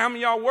 How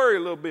many of y'all worry a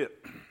little bit?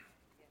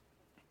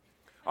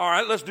 All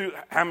right,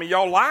 how many of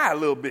y'all lie a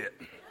little bit?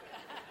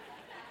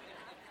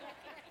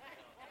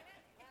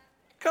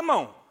 Come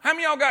on. How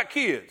many of y'all got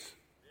kids?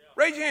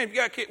 Raise your hand if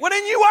you got kids. Well,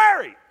 then you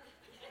worry.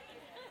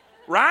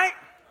 Right?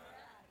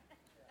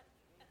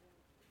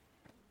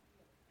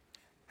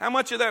 How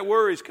much of that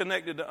worry is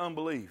connected to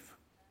unbelief?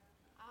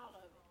 All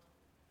of it.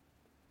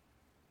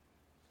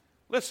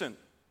 Listen,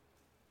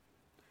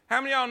 how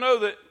many of y'all know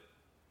that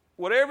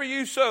whatever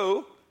you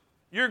sow,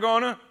 you're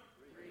going to?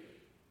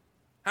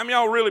 How many of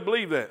y'all really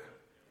believe that?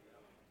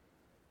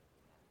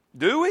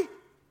 Do we?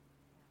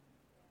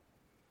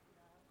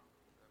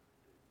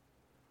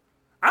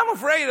 I'm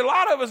afraid a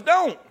lot of us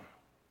don't.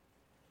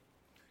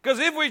 Because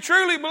if we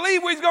truly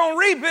believe we're going to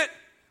reap it,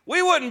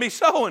 we wouldn't be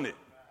sowing it.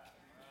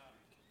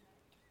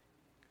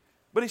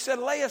 But he said,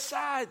 lay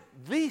aside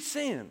the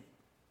sin.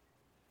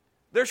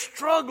 They're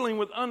struggling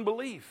with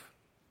unbelief.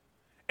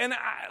 And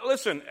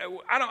listen,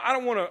 I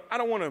don't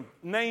want to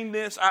name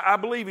this. I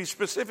believe he's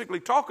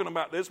specifically talking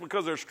about this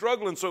because they're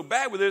struggling so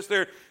bad with this.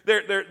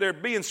 They're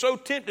being so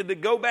tempted to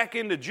go back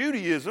into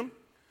Judaism.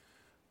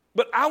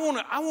 But I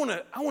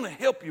want to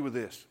help you with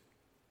this.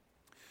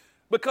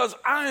 Because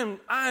I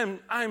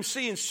am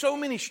seeing so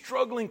many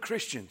struggling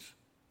Christians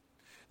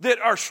that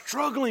are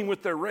struggling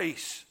with their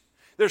race.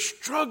 They're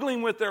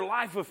struggling with their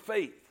life of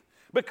faith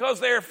because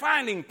they're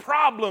finding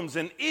problems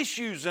and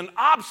issues and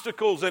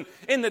obstacles, and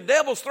the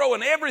devil's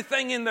throwing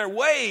everything in their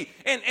way,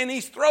 and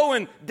he's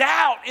throwing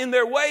doubt in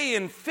their way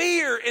and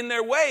fear in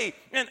their way.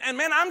 And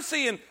man, I'm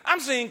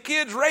seeing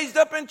kids raised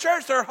up in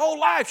church their whole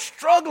life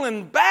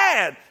struggling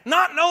bad,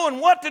 not knowing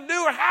what to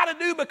do or how to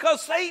do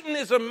because Satan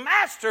is a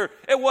master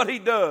at what he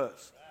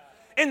does.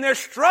 And they're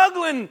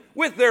struggling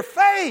with their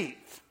faith.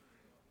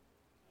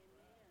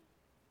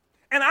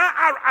 And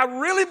I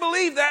really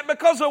believe that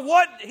because of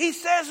what he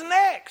says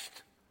next.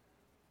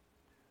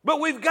 But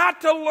we've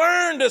got to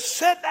learn to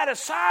set that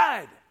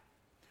aside.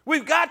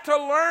 We've got to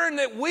learn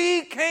that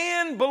we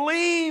can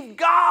believe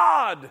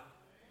God.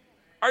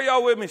 Are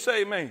y'all with me?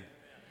 Say amen.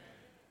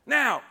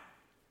 Now,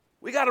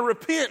 we got to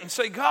repent and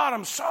say, God,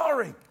 I'm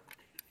sorry.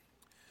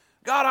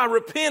 God, I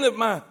repent of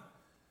my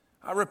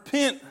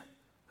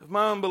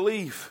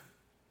unbelief.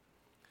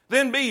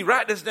 Then B,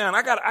 write this down.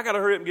 I got to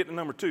hurry up and get to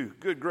number 2.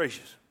 Good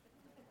gracious.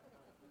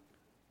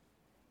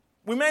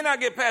 We may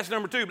not get past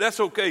number 2, but that's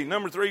okay.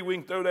 Number 3, we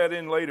can throw that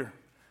in later.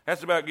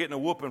 That's about getting a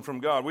whooping from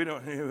God. We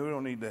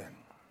don't need that.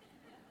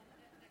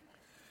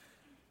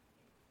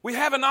 We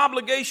have an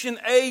obligation,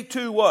 A,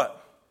 to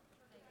what?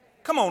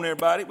 Come on,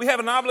 everybody. We have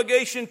an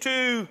obligation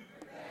to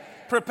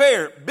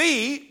prepare.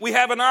 B, we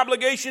have an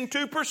obligation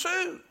to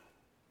pursue.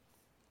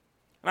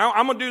 Now,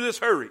 I'm going to do this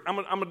hurry. I'm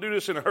going to do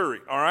this in a hurry,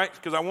 all right?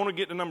 Because I want to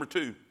get to number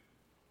 2.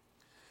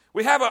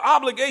 We have an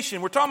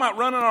obligation. We're talking about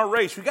running our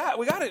race. We got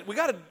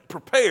to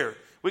prepare.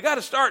 We got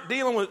to start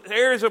dealing with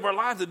areas of our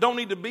life that don't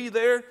need to be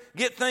there.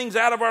 Get things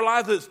out of our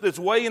life that's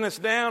weighing us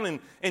down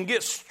and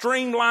get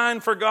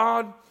streamlined for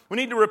God. We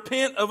need to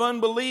repent of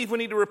unbelief. We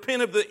need to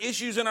repent of the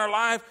issues in our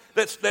life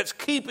that's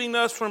keeping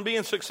us from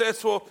being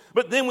successful.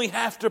 But then we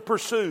have to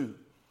pursue.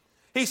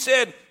 He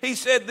said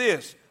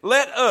this,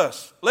 let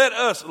us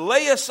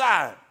lay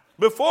aside.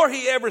 Before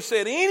he ever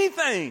said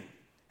anything,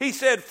 he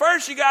said,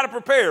 first you got to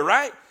prepare,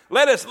 right?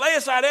 Let us lay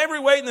aside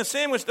every weight and the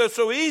sin which does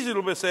so easily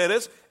beset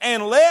us,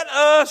 and let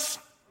us,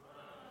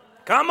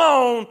 come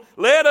on,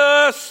 let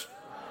us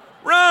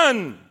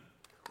run.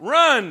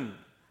 Run.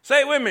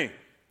 Say it with me.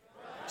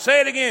 Say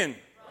it again.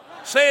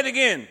 Say it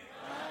again.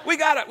 We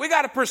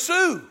gotta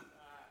pursue.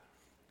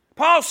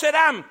 Paul said,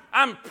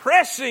 I'm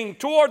pressing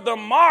toward the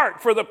mark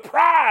for the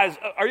prize.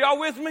 Are y'all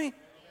with me?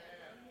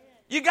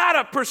 You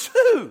gotta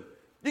pursue.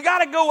 You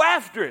gotta go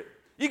after it.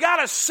 You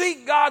got to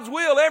seek God's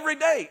will every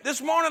day.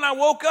 This morning I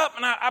woke up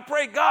and I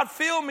prayed, God,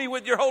 fill me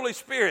with your Holy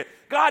Spirit.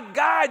 God,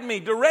 guide me,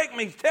 direct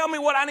me. Tell me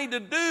what I need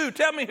to do.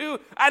 Tell me who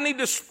I need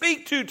to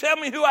speak to. Tell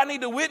me who I need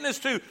to witness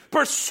to.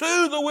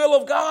 Pursue the will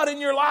of God in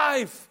your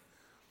life.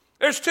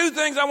 There's 2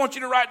 things I want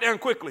you to write down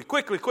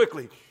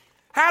quickly.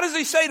 How does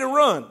he say to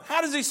run?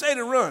 How does he say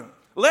to run?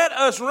 Let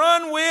us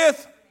run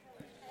with,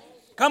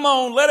 come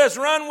on, let us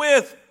run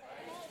with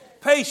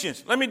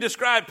patience. Let me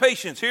describe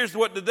patience. Here's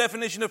what the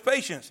definition of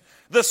patience.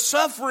 The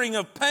suffering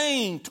of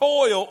pain,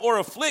 toil, or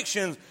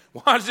afflictions,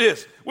 watch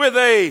this, with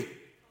a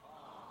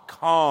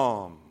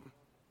calm.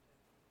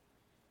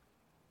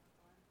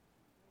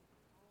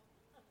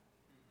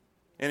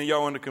 Any of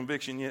y'all under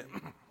conviction yet?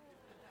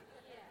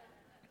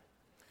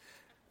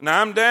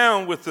 Now, I'm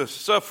down with the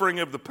suffering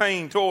of the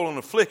pain, toil, and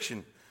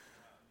affliction,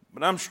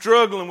 but I'm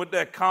struggling with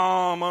that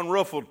calm,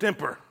 unruffled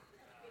temper.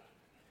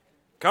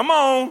 Come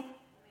on.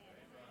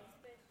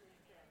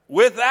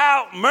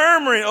 without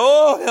murmuring.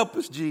 Oh, help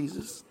us,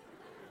 Jesus.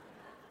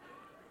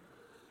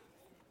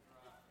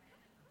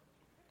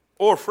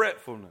 Or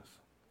fretfulness.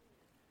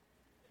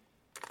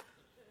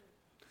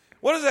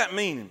 What does that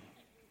mean?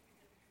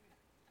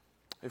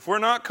 If we're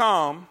not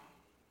calm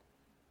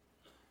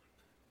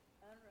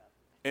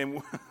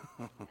and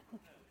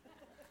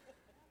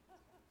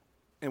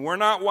we're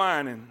not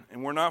whining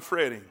and we're not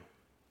fretting,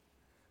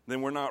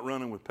 then we're not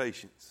running with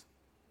patience.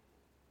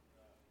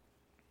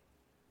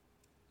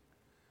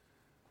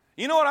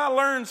 You know what I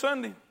learned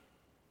Sunday?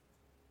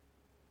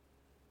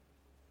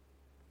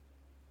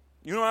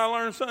 You know what I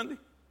learned Sunday?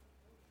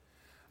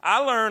 I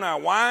learned I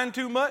whine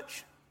too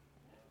much.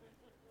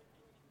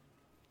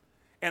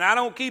 And I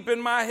don't keep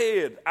in my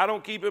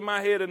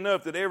head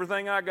enough that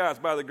everything I got is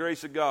by the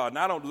grace of God. And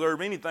I don't deserve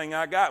anything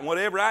I got. And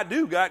whatever I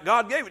do got,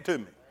 God gave it to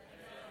me.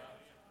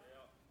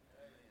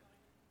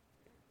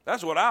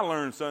 That's what I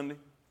learned Sunday.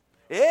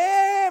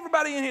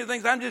 Everybody in here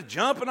thinks I'm just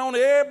jumping on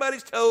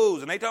everybody's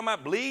toes. And they talking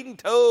about bleeding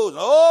toes.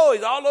 Oh,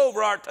 he's all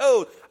over our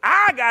toes.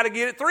 I got to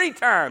get it 3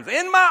 times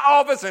in my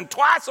office and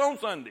twice on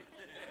Sunday.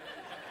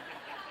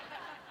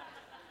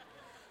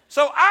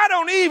 So I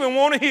don't even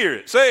want to hear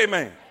it. Say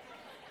amen.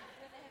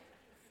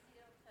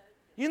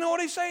 You know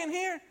what he's saying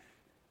here?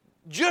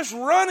 Just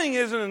running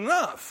isn't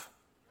enough.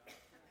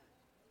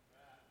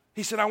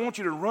 He said, I want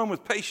you to run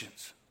with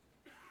patience.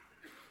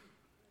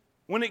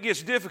 When it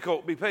gets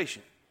difficult, be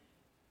patient.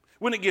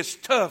 When it gets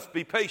tough,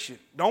 be patient.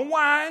 Don't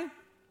whine.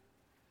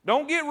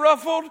 Don't get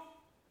ruffled.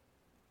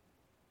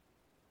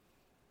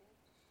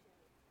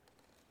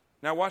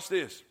 Now watch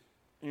this.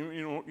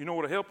 You know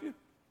what will help you?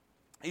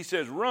 He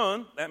says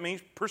run. That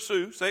means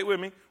pursue. Say it with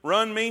me.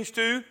 Run means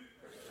to pursue.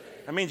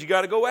 That means you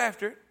got to go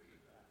after it.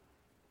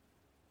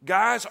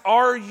 Guys,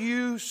 are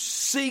you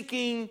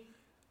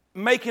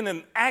making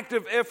an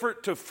active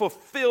effort to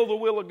fulfill the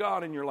will of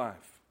God in your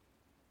life?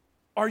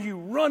 Are you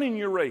running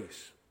your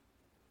race?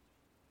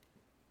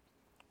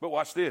 But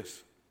watch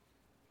this.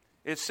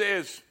 It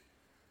says,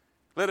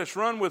 let us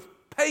run with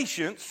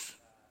patience.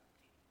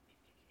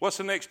 What's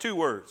the next 2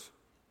 words?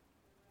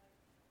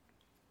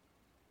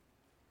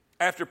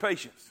 After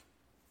patience.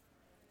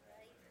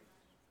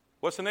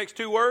 What's the next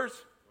 2 words?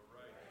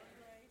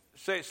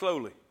 Say it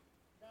slowly.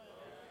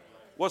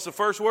 What's the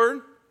first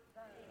word?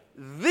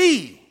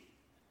 The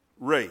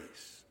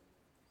race.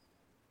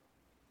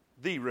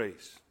 The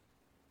race.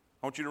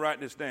 I want you to write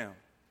this down.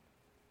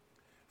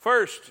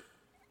 First,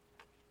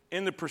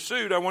 in the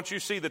pursuit, I want you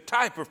to see the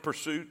type of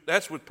pursuit.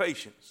 That's with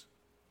patience.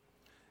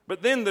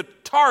 But then the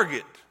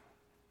target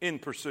in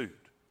pursuit.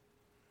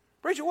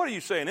 Preacher, what are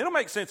you saying? It'll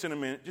make sense in a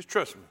minute. Just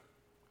trust me.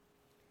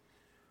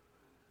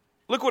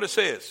 Look what it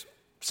says.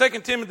 2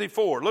 Timothy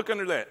 4. Look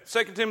under that.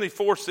 2 Timothy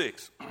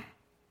 4:6.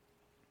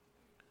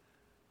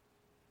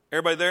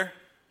 Everybody there?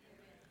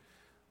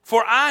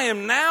 For I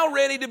am now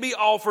ready to be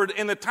offered,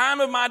 and the time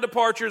of my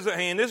departure is at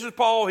hand. This is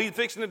Paul. He's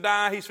fixing to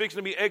die. He's fixing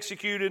to be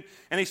executed.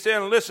 And he's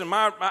saying, listen,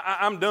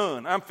 I'm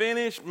done. I'm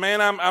finished.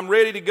 Man, I'm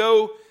ready to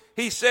go.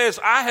 He says,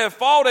 I have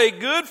fought a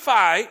good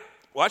fight.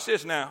 Watch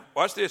this now.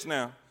 Watch this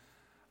now.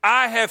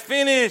 I have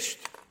finished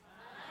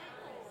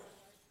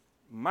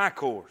my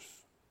course.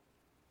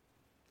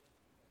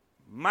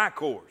 My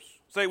course.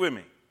 Say it with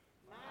me.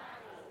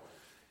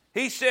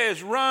 He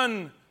says,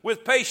 run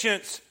with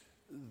patience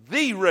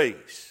the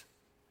race.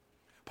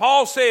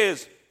 Paul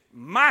says,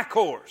 my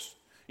course.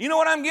 You know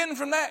what I'm getting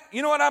from that?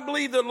 You know what I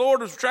believe the Lord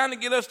was trying to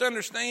get us to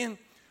understand?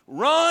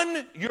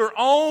 Run your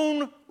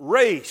own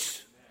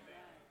race.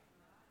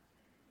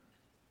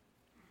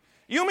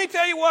 You want me to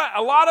tell you what?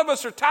 A lot of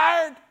us are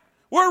tired.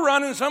 We're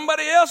running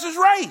somebody else's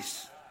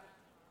race.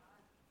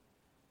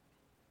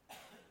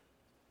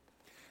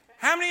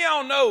 How many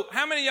of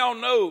y'all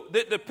know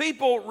that the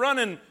people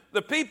running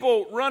the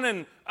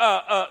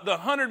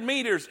 100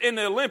 meters in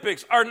the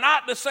Olympics are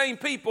not the same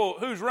people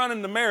who's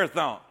running the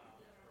marathon?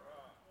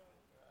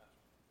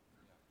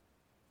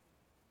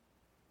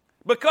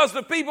 Because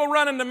the people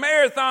running the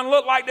marathon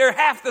look like they're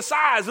half the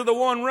size of the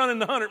one running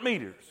the 100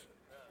 meters.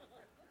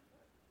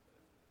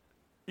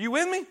 You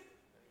with me?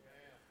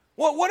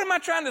 Well, what am I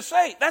trying to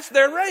say? That's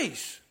their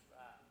race.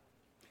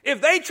 If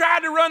they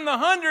tried to run the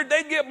 100,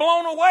 they'd get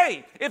blown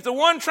away. If the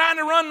one trying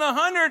to run the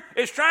 100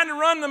 is trying to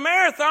run the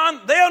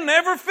marathon, they'll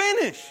never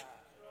finish.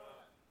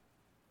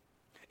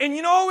 And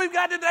you know what we've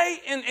got today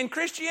in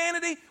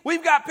Christianity?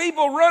 We've got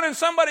people running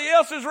somebody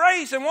else's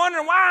race and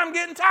wondering why I'm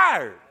getting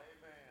tired.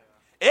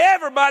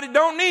 Everybody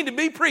don't need to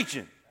be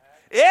preaching.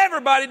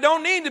 Everybody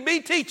don't need to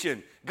be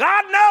teaching.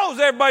 God knows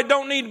everybody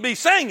don't need to be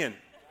singing.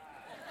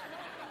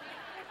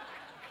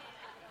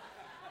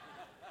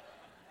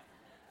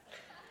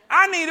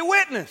 I need a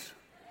witness.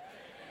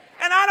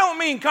 And I don't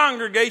mean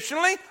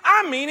congregationally.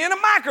 I mean in a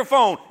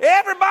microphone.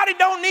 Everybody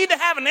don't need to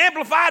have an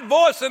amplified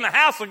voice in the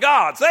house of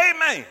God. Say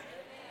amen.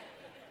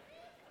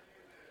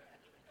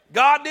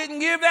 God didn't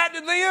give that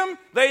to them.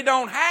 They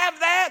don't have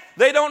that.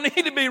 They don't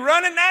need to be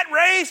running that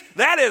race.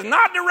 That is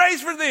not the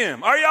race for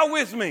them. Are y'all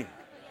with me?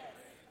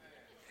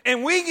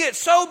 And we get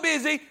so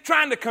busy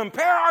trying to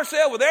compare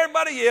ourselves with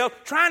everybody else,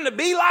 trying to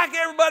be like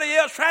everybody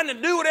else, trying to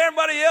do what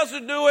everybody else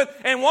is doing,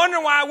 and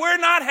wondering why we're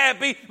not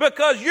happy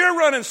because you're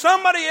running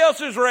somebody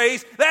else's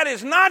race. That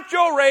is not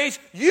your race.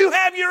 You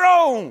have your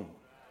own.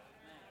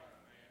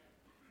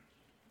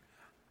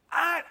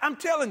 I'm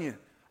telling you,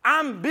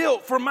 I'm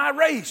built for my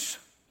race.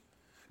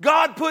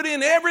 God put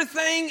in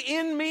everything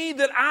in me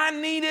that I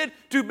needed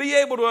to be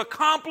able to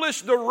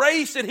accomplish the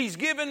race that He's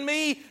given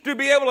me, to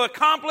be able to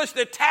accomplish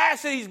the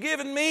task that He's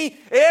given me.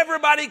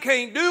 Everybody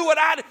can't do what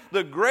I did.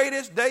 The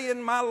greatest day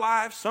in my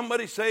life,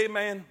 somebody say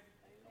amen.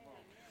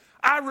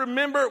 I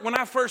remember when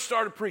I first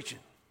started preaching.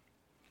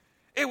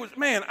 It was,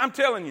 man, I'm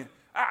telling you,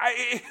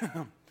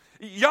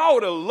 y'all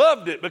would have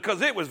loved it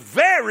because it was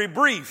very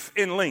brief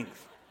in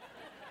length.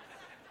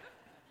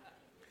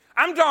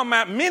 I'm talking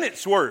about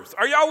minutes worth.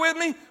 Are y'all with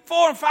me?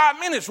 4 and 5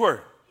 minutes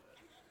worth.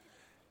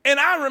 And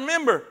I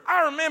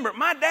remember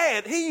my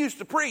dad, he used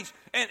to preach,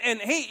 and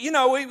he, you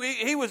know,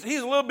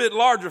 he's a little bit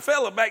larger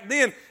fella back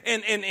then,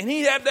 and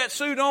he had that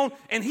suit on,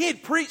 and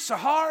he'd preach so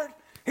hard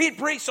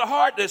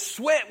that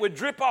sweat would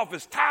drip off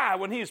his tie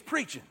when he was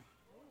preaching.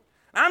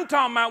 I'm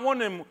talking about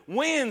one of them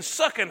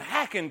wind-sucking,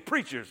 hacking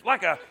preachers,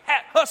 like a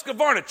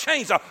Husqvarna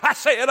chainsaw. I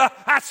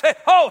say,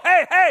 oh,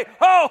 hey,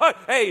 oh,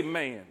 hey,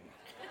 amen.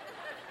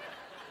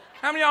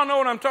 How many of y'all know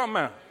what I'm talking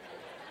about?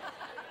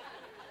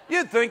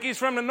 You'd think he's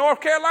from the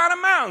North Carolina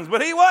mountains, but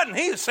he wasn't.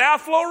 He's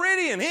South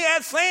Floridian. He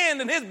had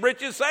sand in his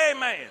britches, say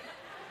amen.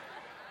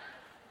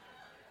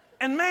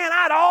 And man,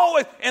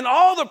 and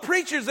all the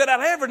preachers that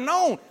I'd ever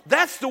known,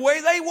 that's the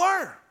way they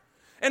were.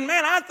 And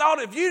man, I thought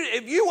if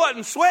you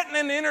wasn't sweating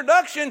in the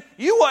introduction,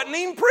 you wasn't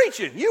even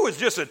preaching. You was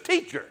just a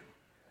teacher.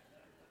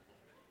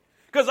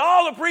 Because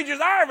all the preachers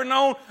I ever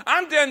known,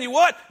 I'm telling you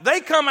what, they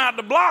come out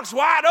the blocks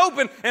wide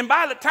open, and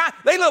by the time,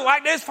 they look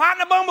like they're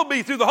fighting a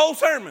bumblebee through the whole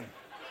sermon.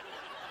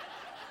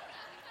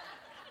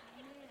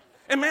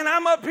 And man,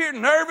 I'm up here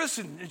nervous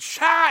and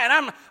shy,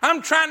 and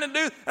I'm trying to do,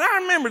 and I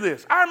remember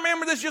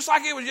this just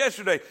like it was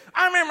yesterday.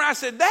 I remember I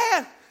said,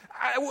 Dad,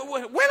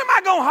 when am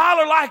I going to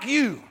holler like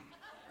you?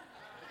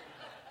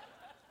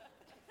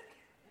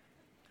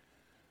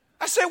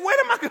 I said, when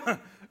am I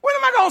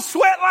going to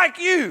sweat like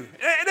you?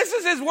 This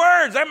is his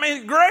words. I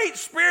mean, great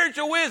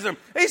spiritual wisdom.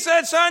 He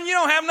said, son, you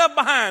don't have enough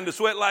behind to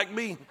sweat like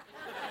me.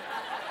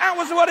 That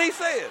was what he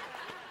said.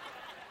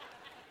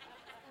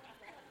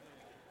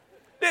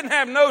 Didn't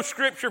have no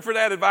scripture for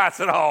that advice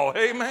at all.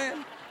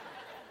 Amen.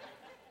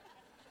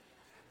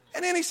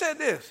 And then he said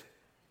this,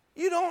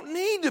 you don't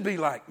need to be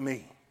like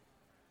me.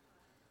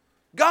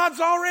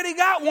 God's already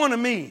got one of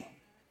me.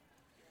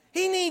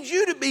 He needs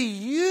you to be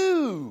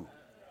you.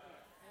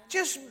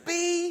 Just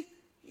be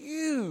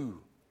you.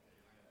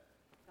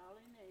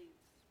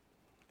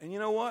 And you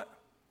know what?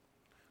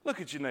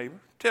 Look at your neighbor.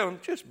 Tell him,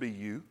 just be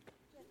you.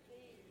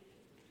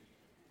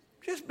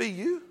 Just be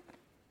you.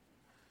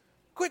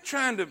 Quit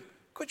trying to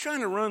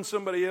run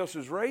somebody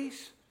else's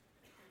race.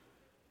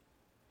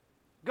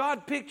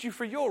 God picked you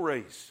for your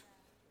race.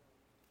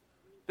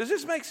 Does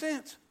this make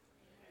sense?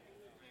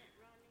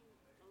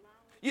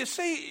 You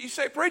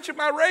say, preacher,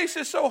 my race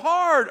is so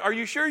hard. Are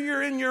you sure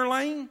you're in your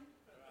lane?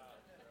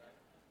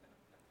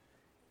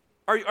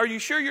 Are you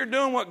sure you're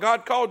doing what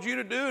God called you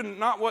to do and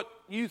not what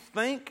you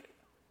think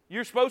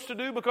you're supposed to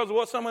do because of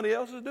what somebody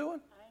else is doing?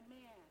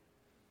 Amen.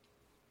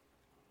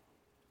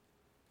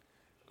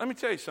 Let me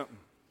tell you something.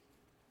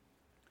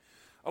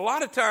 A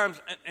lot of times,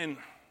 and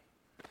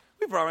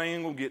we probably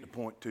ain't going to get to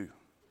point two.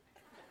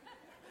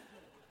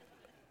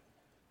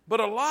 But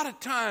a lot of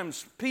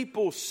times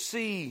people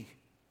see,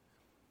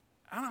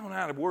 I don't know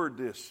how to word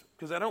this,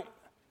 because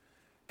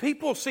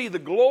people see the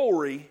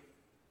glory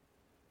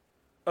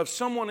of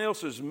someone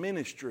else's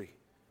ministry.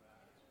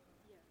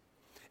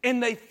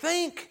 And they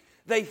think,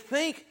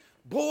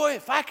 boy,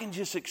 if I can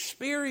just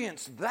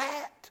experience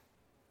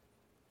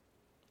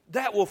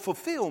that will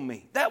fulfill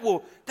me. I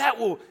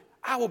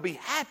will be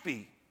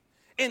happy.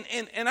 And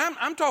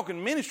I'm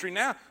talking ministry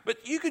now,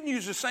 but you can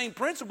use the same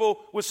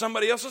principle with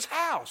somebody else's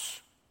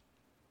house,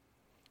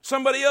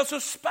 somebody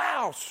else's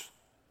spouse,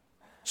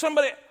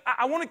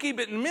 I want to keep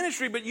it in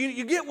ministry, but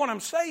you get what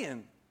I'm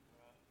saying.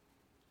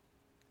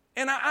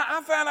 And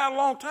I found out a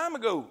long time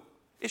ago,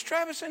 is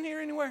Travis in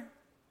here anywhere?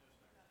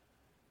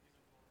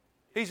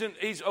 He's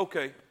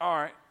okay, all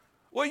right.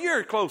 Well,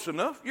 you're close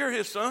enough. You're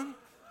his son.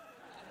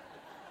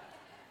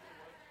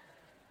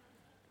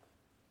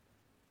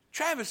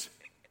 Travis,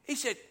 he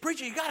said,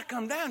 preacher, you got to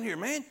come down here,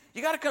 man.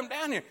 You got to come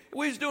down here.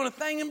 We was doing a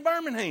thing in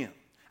Birmingham.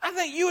 I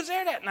think you was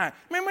there that night.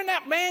 Remember when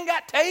that man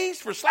got tased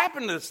for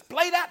slapping the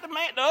plate out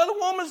the other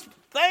woman's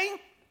thing?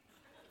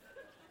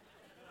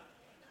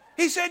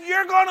 He said,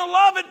 you're going to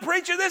love it,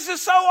 preacher. This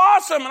is so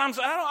awesome. And I'm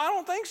saying, I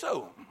don't think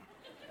so.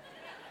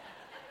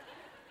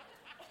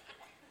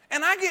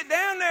 And I get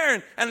down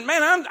there, and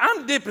man,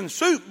 I'm dipping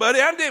soup,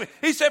 buddy. I'm dipping.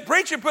 He said,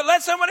 preacher,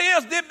 let somebody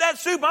else dip that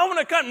soup. I want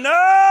to cut.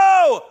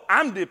 No,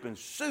 I'm dipping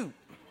soup.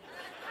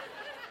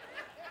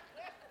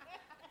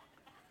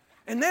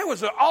 And there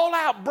was an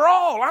all-out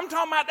brawl. I'm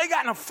talking about they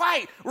got in a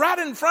fight right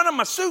in front of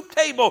my soup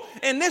table.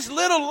 And this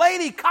little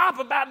lady cop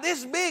about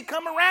this big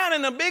come around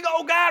and a big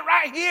old guy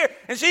right here.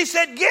 And she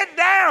said, get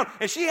down.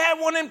 And she had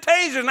one of them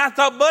tasers. And I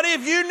thought, buddy,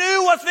 if you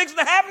knew what's fixing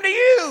to happen to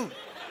you.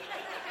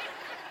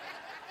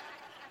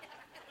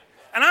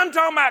 And I'm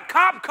talking about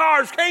cop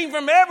cars came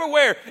from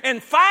everywhere.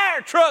 And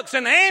fire trucks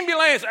and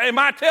ambulance. Am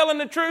I telling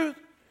the truth?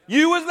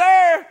 You was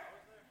there.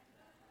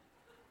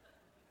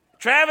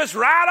 Travis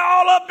right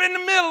all up in the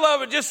middle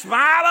of it, just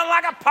smiling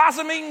like a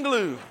possum eating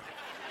glue.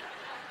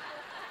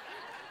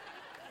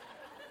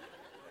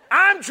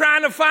 I'm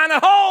trying to find a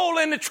hole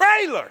in the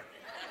trailer.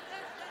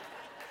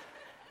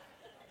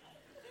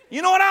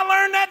 You know what I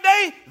learned that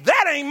day?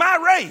 That ain't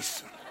my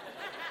race.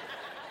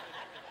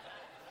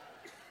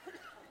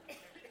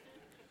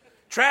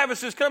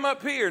 Travis has come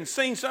up here and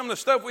seen some of the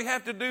stuff we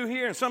have to do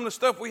here and some of the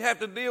stuff we have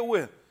to deal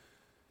with.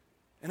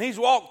 And he's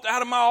walked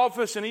out of my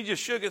office and he just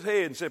shook his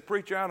head and said,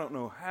 preacher, I don't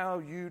know how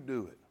you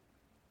do it.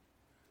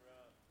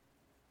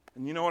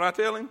 And you know what I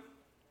tell him?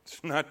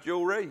 It's not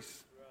your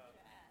race.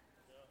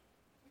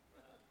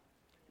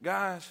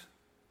 Guys,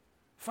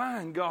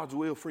 find God's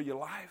will for your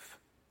life.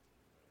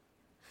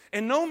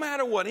 And no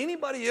matter what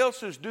anybody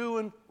else is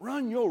doing,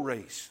 run your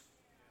race.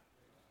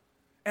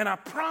 And I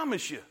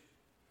promise you,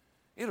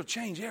 it'll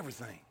change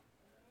everything.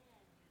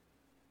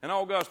 And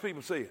all God's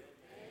people see it.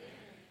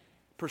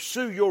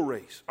 Pursue your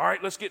race. All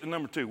right, let's get to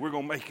number 2. We're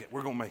going to make it.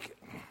 We're going to make it.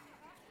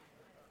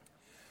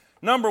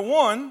 Number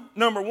one,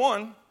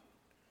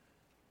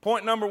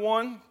 point number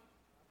 1,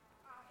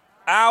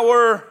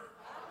 how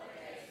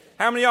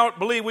many of y'all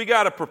believe we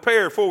got to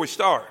prepare before we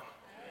start?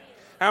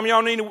 How many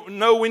of y'all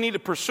know we need to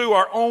pursue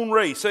our own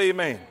race? Say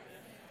amen.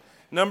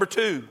 Number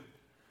 2,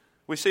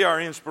 we see our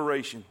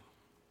inspiration.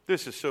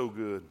 This is so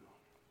good.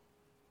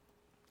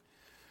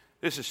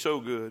 This is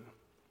so good.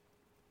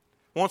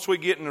 Once we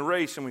get in the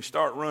race and we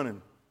start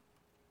running,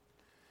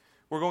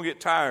 we're going to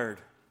get tired.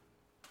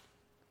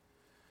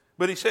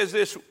 But he says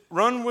this,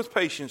 run with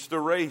patience the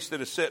race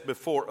that is set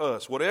before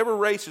us. Whatever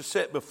race is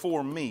set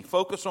before me,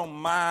 focus on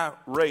my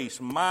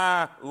race,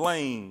 my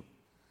lane.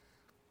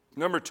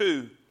 Number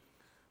 2,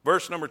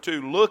 verse number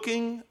 2,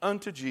 looking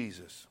unto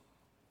Jesus,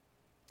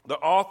 the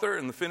author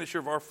and the finisher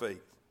of our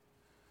faith,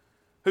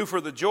 who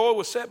for the joy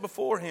was set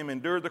before him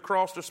endured the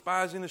cross,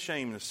 despising the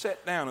shame, and is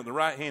set down at the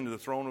right hand of the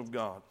throne of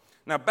God.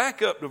 Now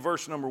back up to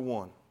verse number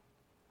 1.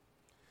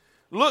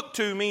 Look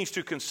to means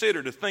to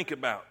consider, to think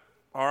about.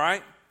 All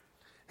right?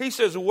 He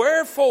says,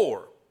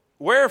 wherefore.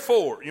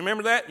 You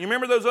remember that? You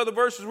remember those other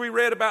verses we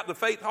read about the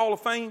Faith Hall of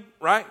Fame?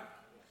 Right?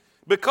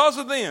 Because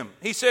of them.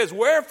 He says,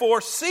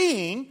 wherefore,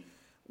 seeing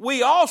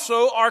we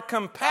also are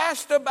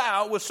compassed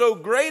about with so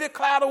great a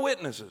cloud of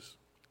witnesses.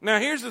 Now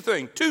here's the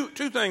thing. Two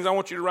things I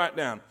want you to write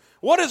down.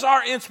 What is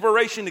our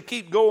inspiration to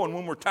keep going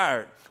when we're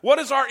tired? What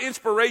is our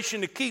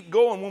inspiration to keep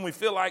going when we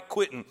feel like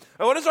quitting?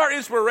 What is our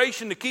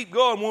inspiration to keep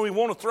going when we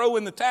want to throw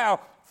in the towel?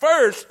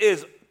 First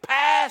is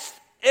past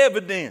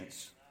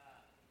evidence.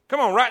 Come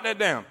on, write that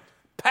down.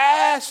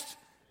 Past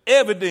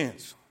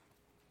evidence.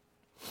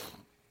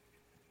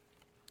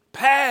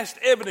 Past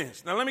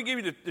evidence. Now let me give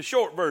you the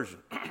short version.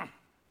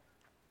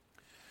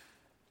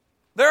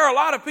 There are a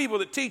lot of people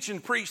that teach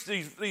and preach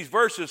these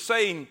verses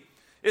saying,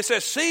 it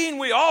says, seeing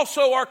we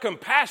also are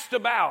compassed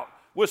about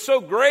with so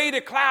great a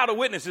cloud of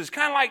witnesses.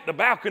 Kind of like the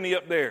balcony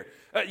up there.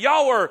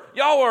 You're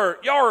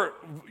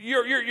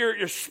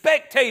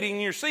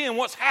spectating. You're seeing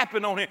what's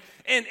happened on here,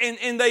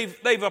 and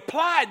they've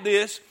applied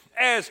this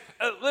as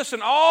listen.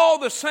 All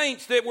the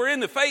saints that were in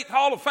the Faith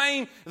Hall of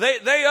Fame,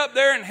 they up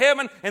there in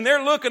heaven, and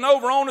they're looking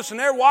over on us, and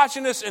they're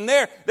watching us, and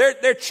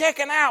they're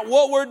checking out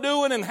what we're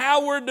doing and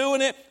how we're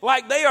doing it,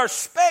 like they are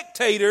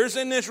spectators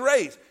in this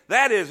race.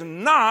 That is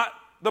not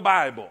the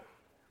Bible.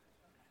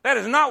 That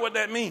is not what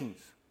that means.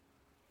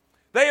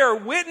 They are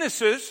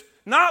witnesses,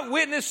 not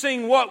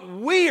witnessing what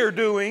we are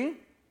doing.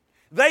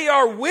 They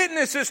are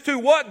witnesses to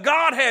what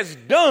God has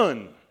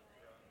done.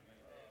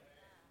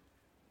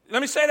 Let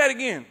me say that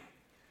again.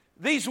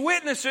 These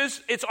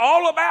witnesses, it's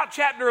all about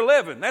chapter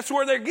 11. That's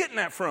where they're getting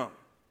that from.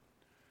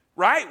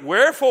 Right?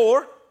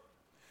 Wherefore,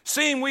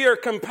 seeing we are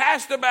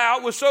compassed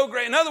about with so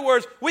great. In other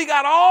words, we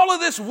got all of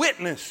this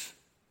witness.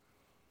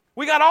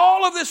 We got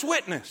all of this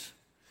witness.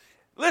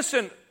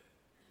 Listen,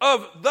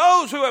 of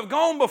those who have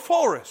gone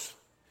before us.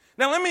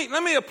 Now let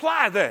me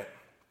apply that.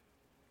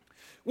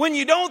 When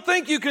you don't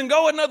think you can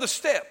go another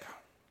step,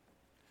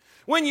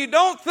 when you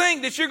don't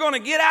think that you're going to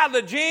get out of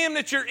the jam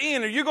that you're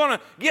in, or you're going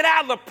to get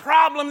out of the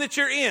problem that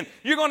you're in,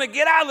 you're going to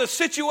get out of the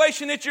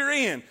situation that you're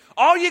in,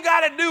 all you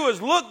got to do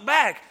is look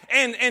back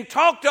and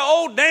talk to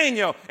old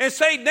Daniel and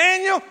say,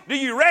 Daniel, do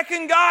you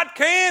reckon God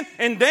can?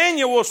 And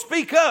Daniel will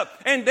speak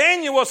up, and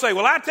Daniel will say,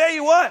 well, I tell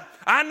you what,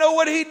 I know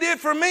what he did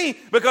for me,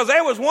 because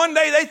there was one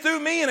day they threw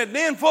me in a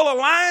den full of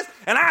lions,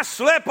 and I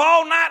slept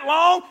all night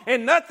long,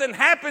 and nothing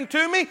happened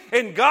to me,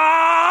 and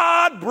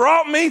God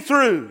brought me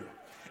through.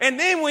 And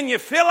then when you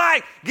feel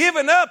like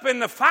giving up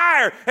and the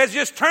fire has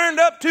just turned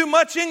up too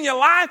much in your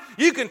life,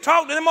 you can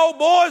talk to them old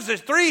boys.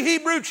 There's 3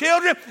 Hebrew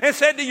children and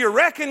said, do you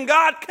reckon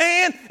God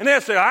can? And they'll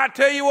say, I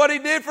tell you what he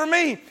did for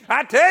me.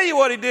 I tell you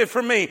what he did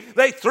for me.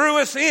 They threw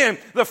us in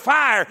the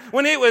fire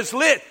when it was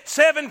lit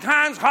 7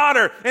 times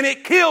hotter, and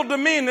it killed the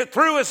men that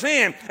threw us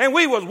in. And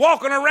we was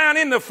walking around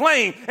in the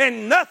flame,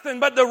 and nothing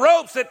but the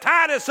ropes that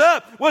tied us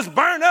up was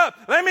burned up.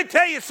 Let me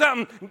tell you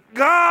something.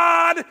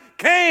 God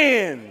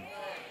can.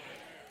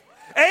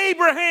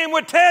 Abraham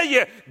would tell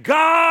you,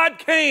 God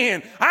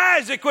can.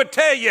 Isaac would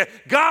tell you,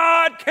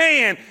 God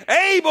can.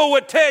 Abel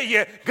would tell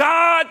you,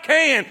 God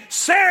can.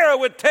 Sarah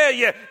would tell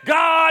you,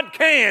 God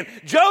can.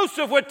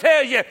 Joseph would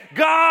tell you,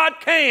 God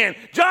can.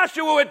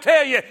 Joshua would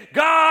tell you,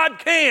 God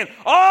can.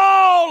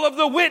 All of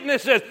the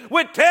witnesses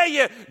would tell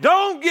you,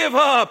 don't give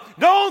up.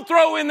 Don't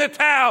throw in the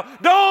towel.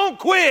 Don't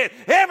quit.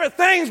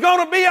 Everything's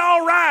going to be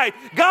all right.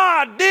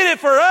 God did it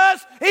for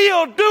us.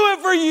 He'll do it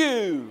for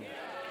you.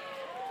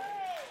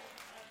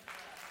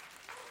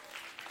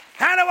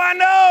 How do I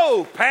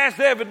know? Past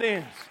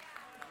evidence.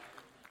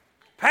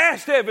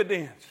 Past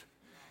evidence.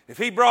 If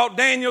he brought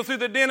Daniel through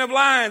the den of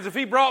lions, if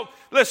he brought,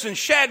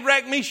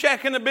 Shadrach,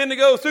 Meshach, and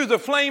Abednego through the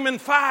flaming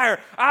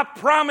fire, I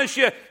promise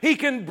you, he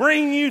can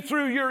bring you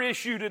through your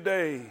issue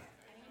today. Amen.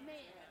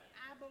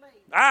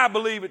 I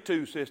believe it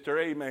too, sister.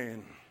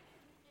 Amen.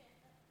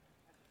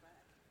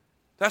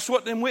 That's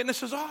what them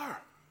witnesses are.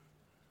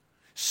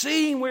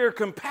 Seeing we're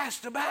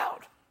compassed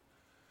about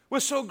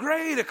with so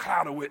great a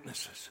cloud of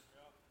witnesses.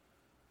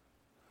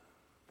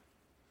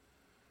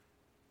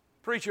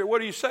 Preacher,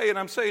 what are you saying?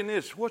 I'm saying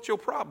this. What's your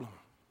problem?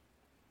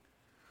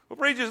 Well,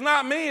 preacher, it's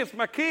not me. It's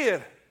my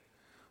kid.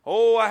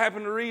 Oh, I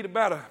happened to read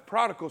about a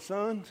prodigal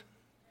son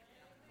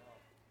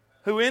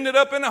who ended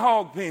up in a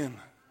hog pen.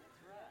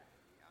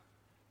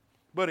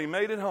 But he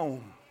made it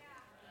home.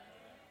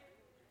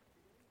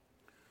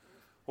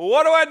 Well,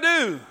 what do I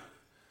do?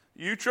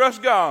 You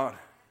trust God.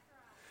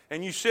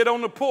 And you sit on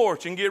the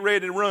porch and get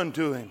ready to run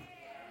to him.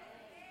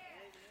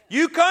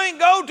 You can't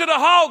go to the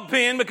hog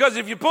pen because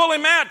if you pull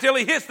him out till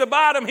he hits the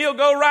bottom, he'll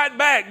go right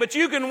back. But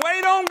you can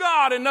wait on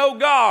God and know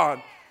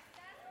God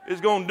is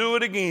going to do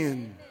it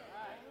again.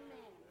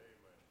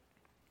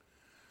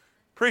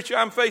 Preacher,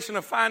 I'm facing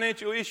a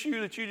financial issue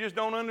that you just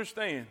don't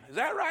understand. Is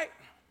that right?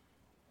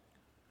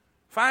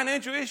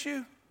 Financial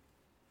issue?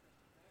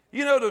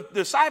 You know, the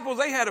disciples,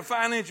 they had a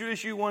financial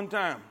issue one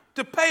time.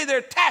 To pay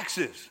their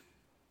taxes.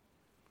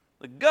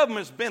 The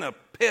government's been a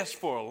pest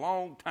for a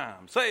long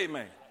time. Say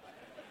amen.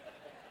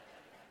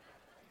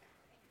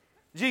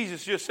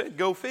 Jesus just said,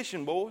 go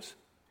fishing, boys.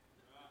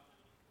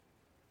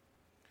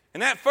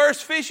 And that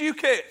first fish you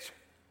catch,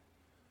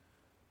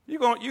 you're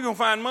going to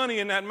find money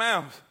in that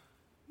mouth.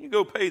 You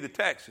go pay the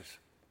taxes.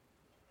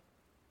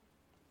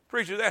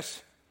 Preacher,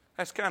 that's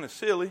kind of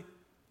silly.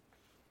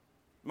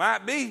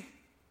 Might be.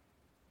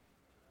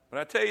 But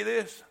I tell you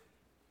this,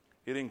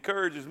 it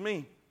encourages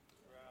me.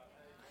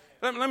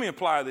 Let me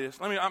apply this.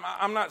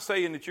 I'm not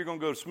saying that you're going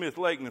to go to Smith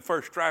Lake and the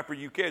first striper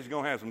you catch is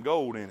going to have some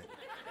gold in it.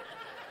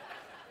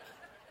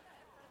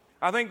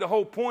 I think the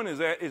whole point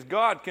is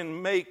God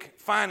can make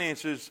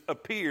finances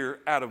appear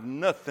out of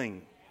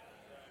nothing.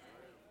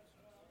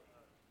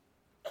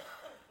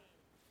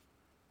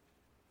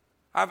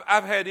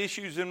 I've had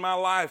issues in my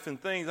life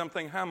and things. I'm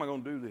thinking, how am I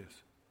going to do this?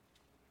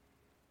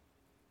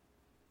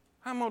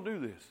 How am I going to do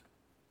this?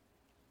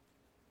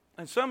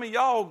 And some of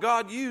y'all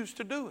God used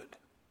to do it.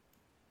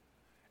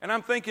 And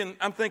I'm thinking,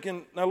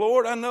 now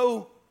Lord, I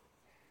know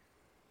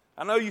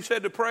you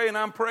said to pray, and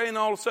I'm praying, and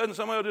all of a sudden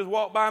somebody will just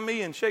walk by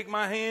me and shake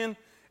my hand,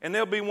 and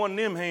there'll be one of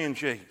them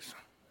handshakes.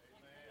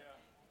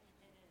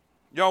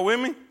 Y'all with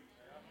me?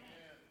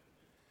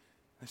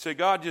 They say,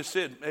 God just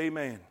said,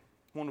 amen.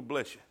 I want to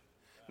bless you.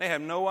 They have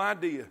no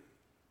idea.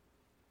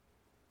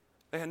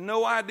 They had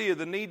no idea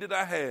the need that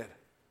I had.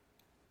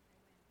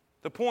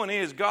 The point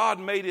is, God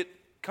made it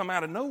come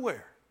out of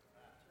nowhere.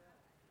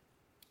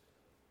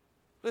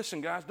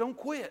 Listen, guys, don't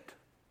quit.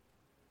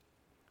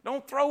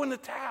 Don't throw in the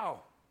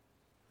towel.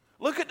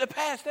 Look at the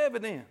past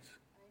evidence.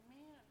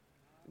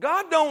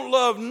 God don't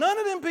love none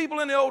of them people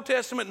in the Old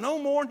Testament no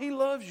more than he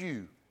loves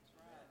you.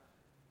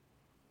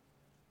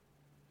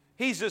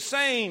 He's the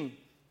same.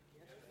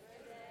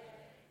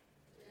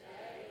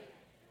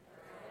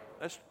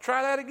 Let's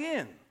try that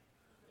again.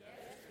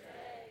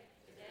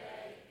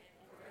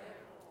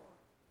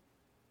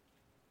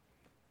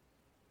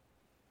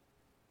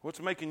 What's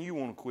making you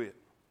want to quit?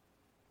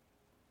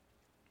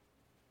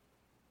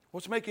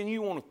 What's making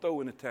you want to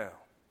throw in the towel?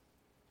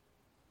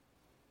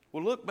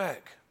 Well, look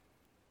back.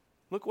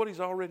 Look what he's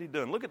already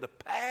done. Look at the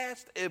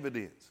past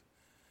evidence.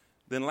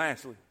 Then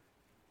lastly,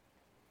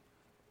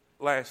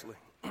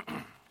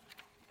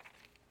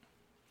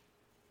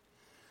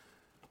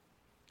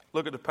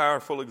 look at the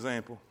powerful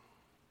example.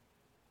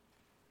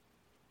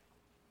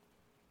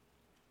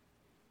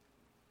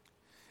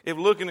 If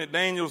looking at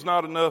Daniel's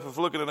not enough, if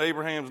looking at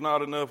Abraham's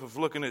not enough, if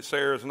looking at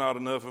Sarah's not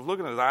enough, if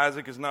looking at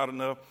Isaac is not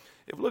enough,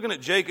 if looking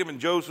at Jacob and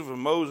Joseph and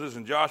Moses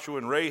and Joshua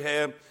and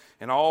Rahab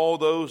and all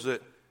those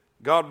that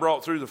God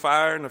brought through the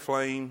fire and the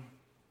flame,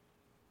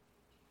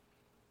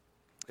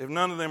 if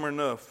none of them are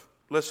enough,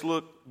 let's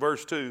look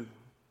verse 2.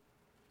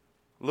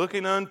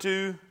 Looking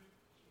unto,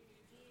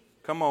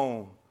 come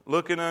on,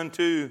 looking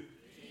unto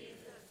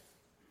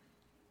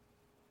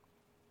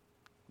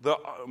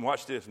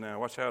watch this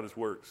now, watch how this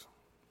works.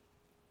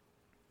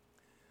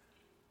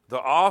 The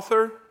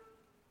author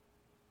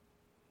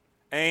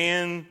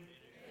and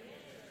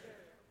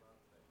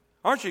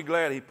aren't you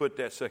glad he put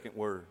that second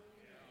word?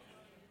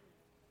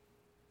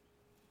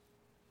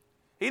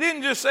 He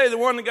didn't just say the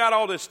one that got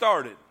all this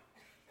started.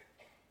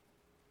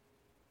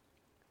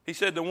 He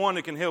said the one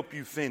that can help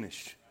you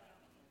finish.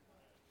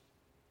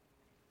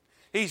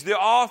 He's the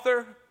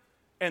author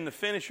and the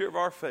finisher of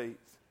our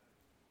faith.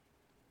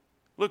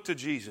 Look to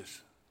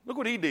Jesus. Look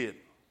what he did.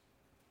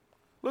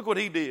 Look what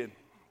he did.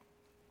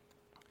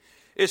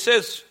 It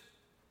says,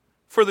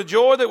 for the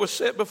joy that was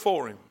set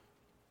before him,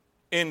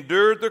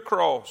 endured the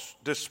cross,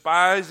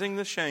 despising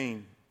the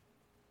shame,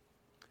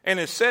 and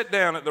is set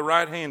down at the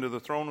right hand of the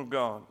throne of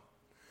God.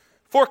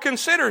 For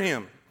consider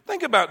him.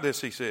 Think about this,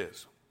 he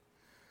says.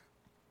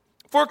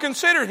 For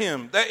consider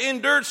him that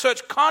endured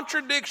such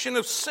contradiction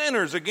of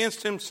sinners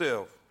against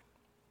himself.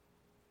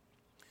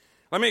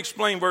 Let me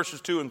explain verses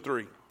 2 and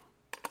 3.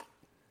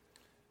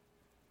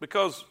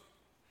 Because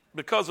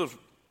of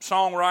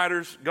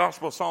songwriters,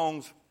 gospel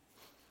songs,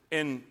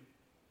 and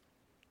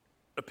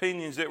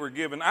opinions that were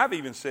given, I've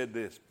even said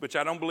this, which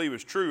I don't believe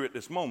is true at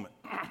this moment.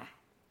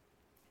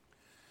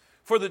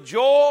 For the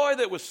joy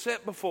that was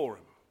set before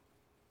him.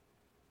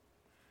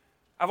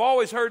 I've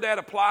always heard that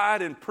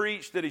applied and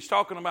preached, that he's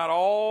talking about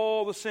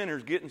all the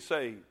sinners getting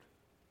saved.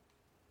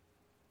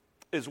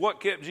 Is what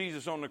kept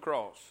Jesus on the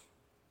cross.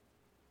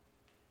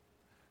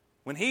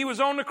 When he was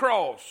on the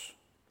cross,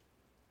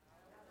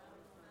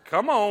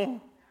 come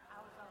on.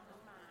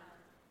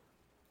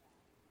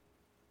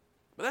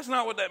 But that's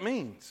not what that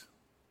means.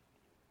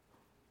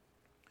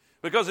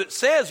 Because it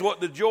says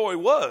what the joy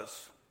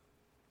was.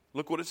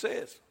 Look what it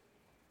says.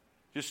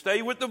 Just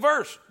stay with the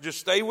verse. Just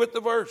stay with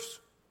the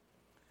verse.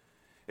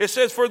 It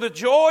says, for the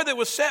joy that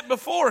was set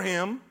before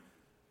him,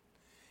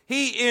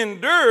 he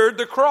endured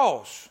the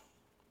cross.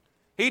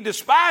 He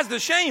despised the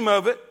shame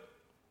of it.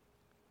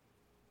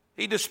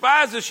 He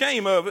despised the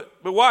shame of it.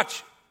 But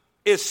watch,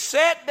 is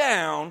set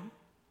down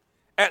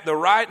at the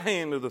right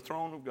hand of the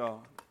throne of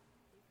God.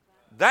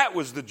 That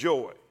was the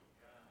joy.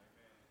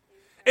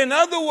 In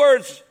other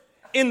words,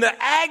 in the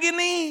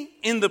agony,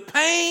 in the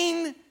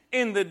pain,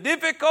 in the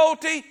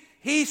difficulty,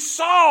 he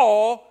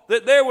saw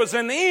that there was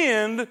an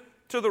end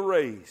to the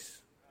race.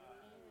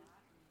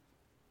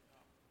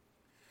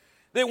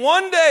 That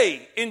one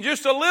day, in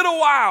just a little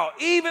while,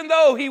 even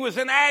though he was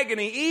in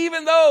agony,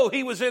 even though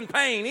he was in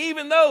pain,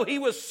 even though he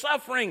was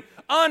suffering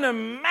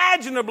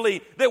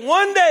unimaginably, that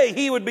one day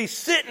he would be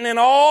sitting in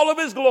all of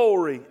his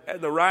glory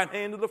at the right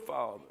hand of the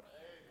Father.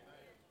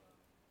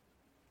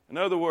 In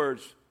other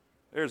words,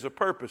 there's a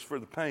purpose for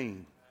the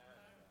pain.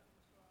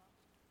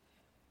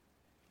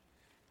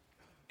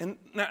 And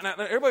now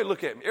everybody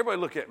look at me.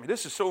 Everybody look at me.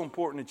 This is so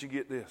important that you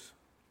get this.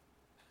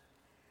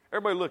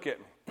 Everybody look at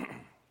me.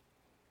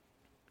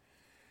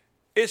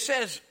 It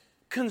says,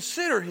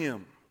 consider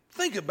him.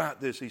 Think about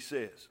this, he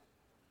says.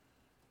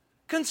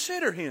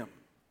 Consider him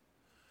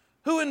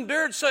who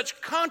endured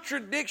such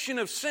contradiction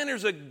of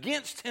sinners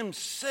against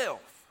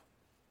himself.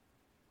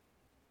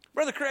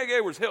 Brother Craig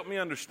Edwards helped me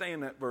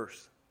understand that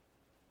verse.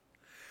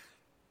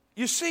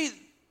 You see,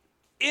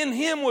 in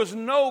him was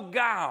no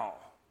guile.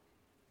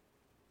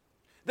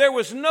 There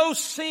was no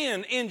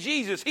sin in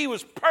Jesus. He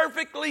was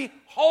perfectly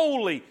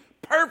holy,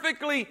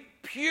 perfectly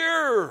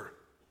pure.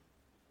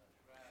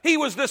 He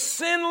was the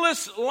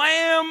sinless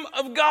Lamb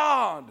of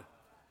God.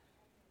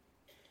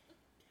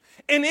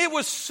 And it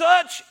was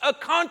such a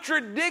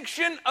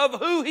contradiction of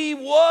who he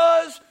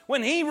was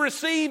when he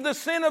received the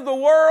sin of the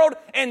world,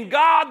 and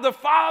God the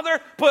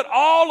Father put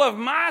all of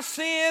my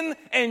sin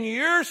and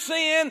your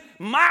sin,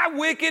 my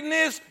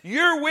wickedness,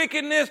 your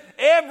wickedness,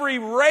 every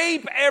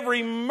rape,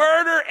 every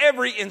murder,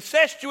 every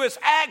incestuous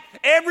act,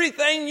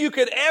 everything you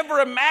could ever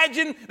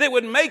imagine that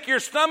would make your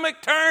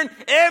stomach turn,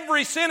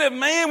 every sin of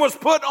man was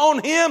put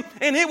on him,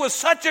 and it was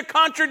such a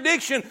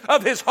contradiction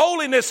of his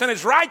holiness and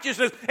his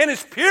righteousness and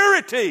his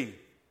purity.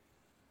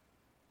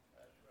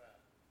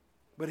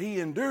 But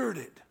he endured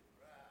it.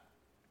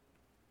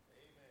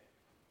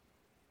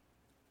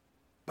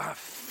 By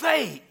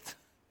faith,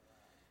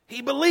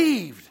 he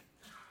believed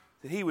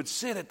that he would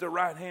sit at the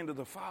right hand of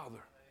the Father.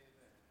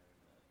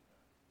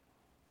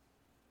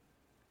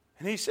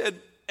 And he said,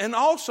 and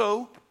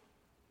also,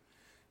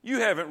 you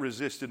haven't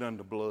resisted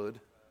unto blood.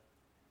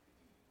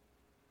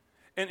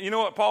 And you know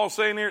what Paul's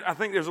saying there? I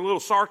think there's a little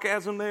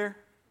sarcasm there,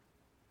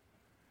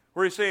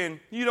 where he's saying,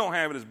 you don't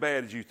have it as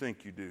bad as you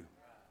think you do.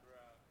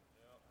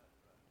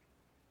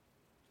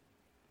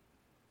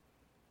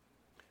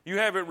 You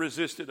haven't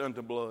resisted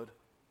unto blood.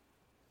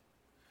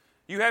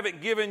 You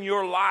haven't given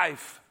your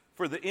life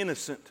for the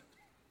innocent.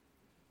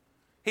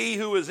 He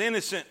who is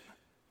innocent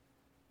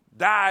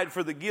died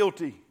for the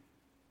guilty.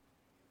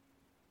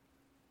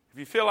 If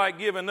you feel like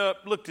giving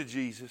up, look to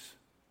Jesus.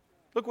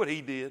 Look what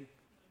he did.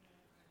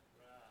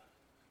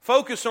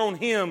 Focus on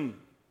him.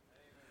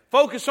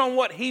 Focus on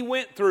what he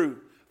went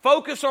through.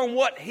 Focus on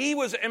what he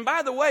was. And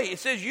by the way, it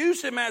says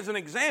use him as an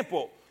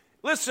example.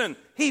 Listen,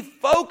 he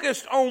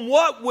focused on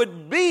what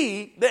would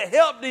be that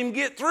helped him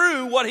get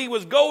through what he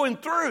was going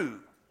through.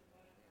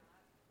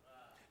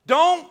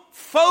 Don't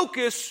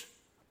focus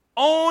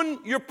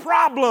on your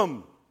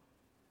problem.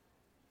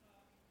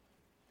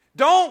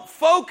 Don't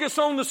focus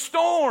on the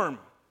storm.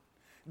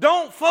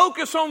 Don't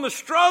focus on the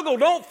struggle.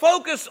 Don't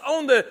focus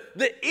on the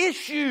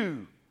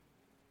issue.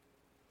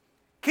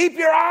 Keep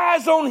your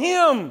eyes on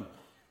him.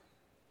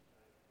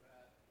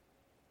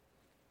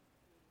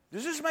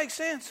 Does this make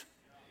sense?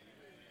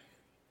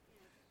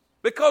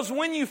 Because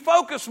when you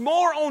focus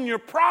more on your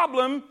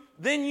problem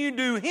than you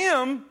do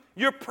him,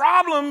 your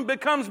problem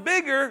becomes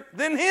bigger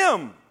than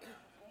him.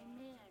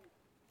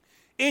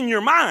 In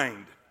your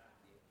mind,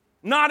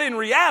 not in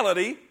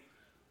reality.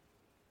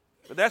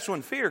 But that's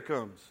when fear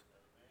comes.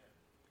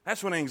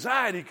 That's when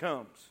anxiety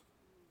comes.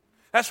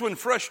 That's when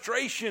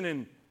frustration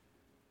and,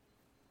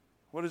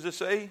 what does it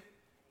say?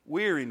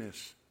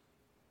 Weariness.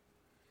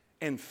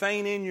 And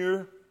faint in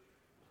your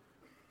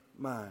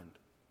mind.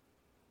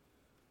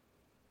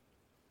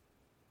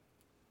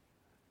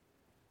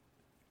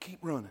 Keep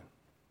running.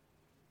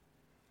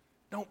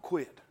 Don't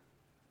quit.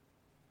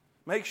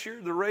 Make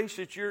sure the race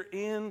that you're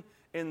in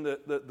and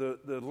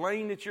the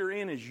lane that you're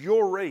in is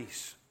your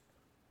race.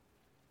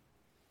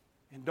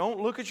 And don't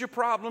look at your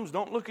problems.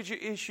 Don't look at your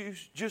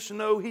issues. Just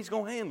know he's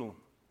going to handle them.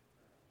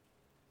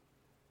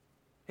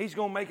 He's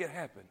going to make it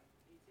happen.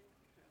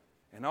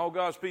 And all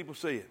God's people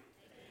see it.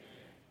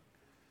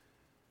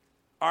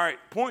 All right,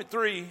 point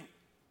 3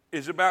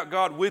 is about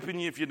God whipping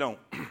you if you don't.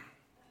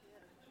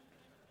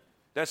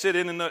 That's it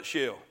in a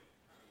nutshell.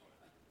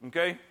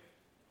 Okay?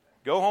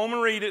 Go home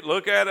and read it.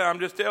 Look at it. I'm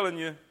just telling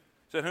you. It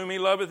said, whom he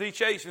loveth, he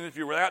chasteneth. If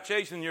you're without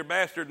chastening, you're a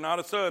bastard, not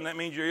a son. That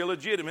means you're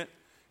illegitimate.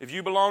 If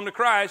you belong to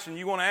Christ and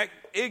you want to act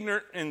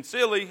ignorant and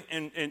silly,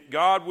 and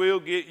God will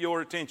get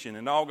your attention.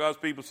 And all God's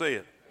people say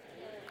it.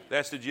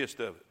 That's the gist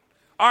of it.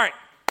 All right.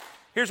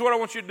 Here's what I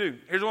want you to do.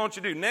 Here's what I want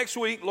you to do. Next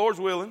week, Lord's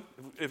willing,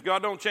 if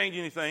God don't change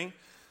anything,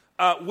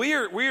 we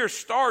are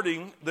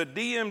starting the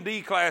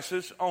DMD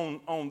classes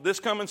on this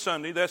coming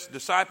Sunday. That's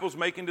Disciples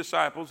Making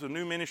Disciples, a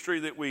new ministry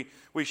that we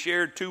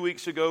shared 2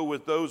 weeks ago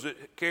with those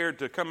that cared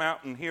to come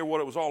out and hear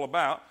what it was all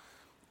about.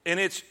 And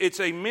it's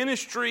a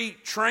ministry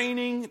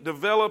training,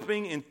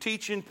 developing, and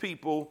teaching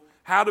people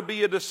how to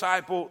be a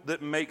disciple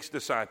that makes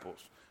disciples.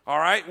 All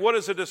right? What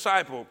is a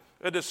disciple?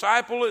 A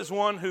disciple is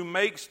one who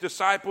makes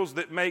disciples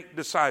that make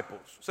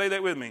disciples. Say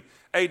that with me.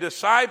 A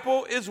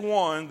disciple is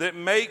one that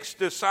makes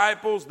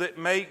disciples that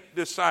make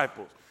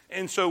disciples.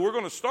 And so we're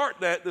going to start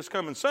that this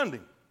coming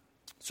Sunday.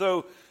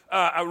 So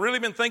I've really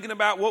been thinking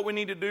about what we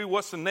need to do.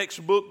 What's the next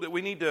book that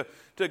we need to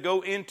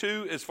go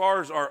into as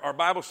far as our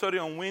Bible study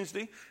on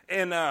Wednesday.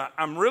 And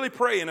I'm really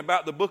praying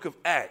about the book of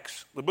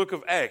Acts. The book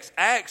of Acts.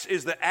 Acts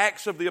is the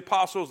Acts of the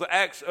Apostles, the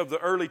Acts of the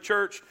early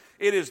church.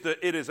 It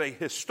is a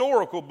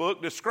historical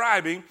book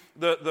describing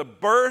the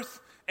birth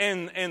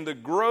and the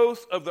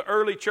growth of the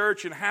early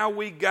church and how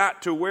we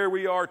got to where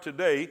we are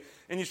today.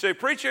 And you say,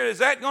 preacher, is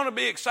that going to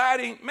be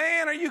exciting?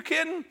 Man, are you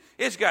kidding?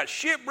 It's got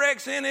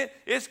shipwrecks in it.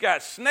 It's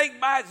got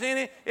snake bites in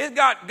it. It's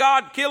got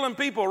God killing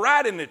people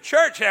right in the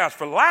church house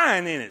for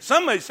lying in it.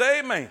 Somebody say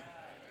amen.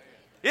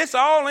 It's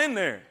all in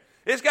there.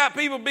 It's got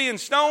people being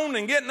stoned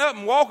and getting up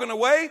and walking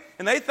away,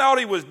 and they thought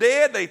he was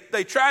dead.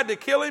 They tried to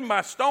kill him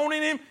by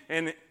stoning him,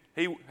 and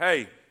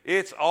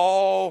it's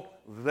all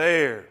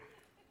there.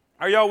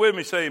 Are y'all with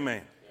me? Say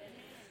amen.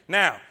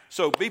 Now,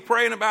 so be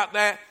praying about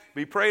that.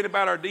 Be praying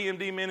about our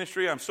DMD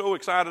ministry. I'm so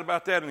excited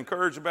about that and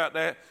encouraged about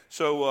that.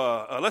 So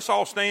let's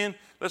all stand.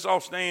 Let's all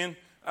stand.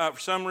 For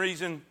some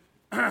reason,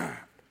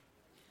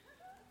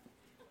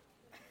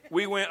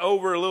 we went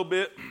over a little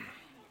bit.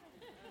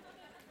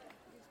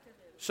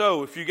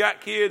 So if you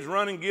got kids,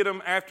 run and get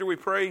them after we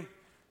pray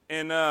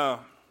and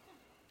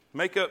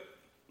make up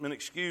an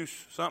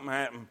excuse. Something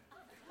happened.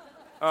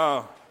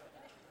 All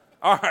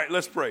right,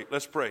 let's pray.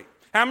 Let's pray.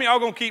 How many of y'all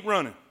going to keep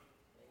running?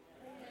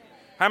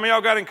 How many of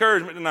y'all got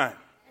encouragement tonight?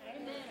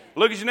 Amen.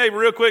 Look at your neighbor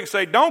real quick and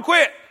say, don't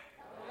quit.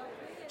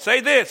 Say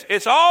this,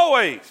 it's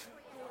always.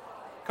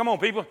 Come on,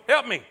 people,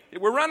 help me.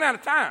 We're running out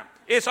of time.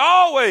 It's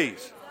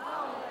always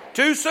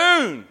too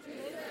soon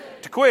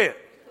to quit.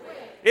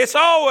 It's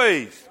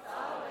always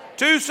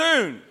too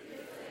soon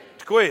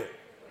to quit.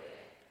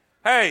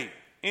 Hey,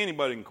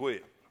 anybody can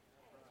quit.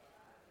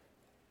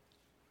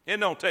 It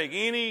don't take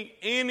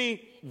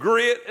any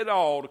grit at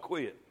all to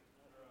quit.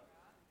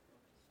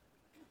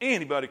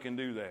 Anybody can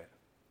do that.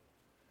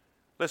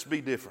 Let's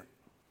be different.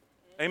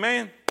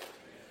 Amen.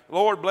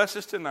 Lord, bless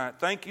us tonight.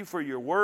 Thank you for your word.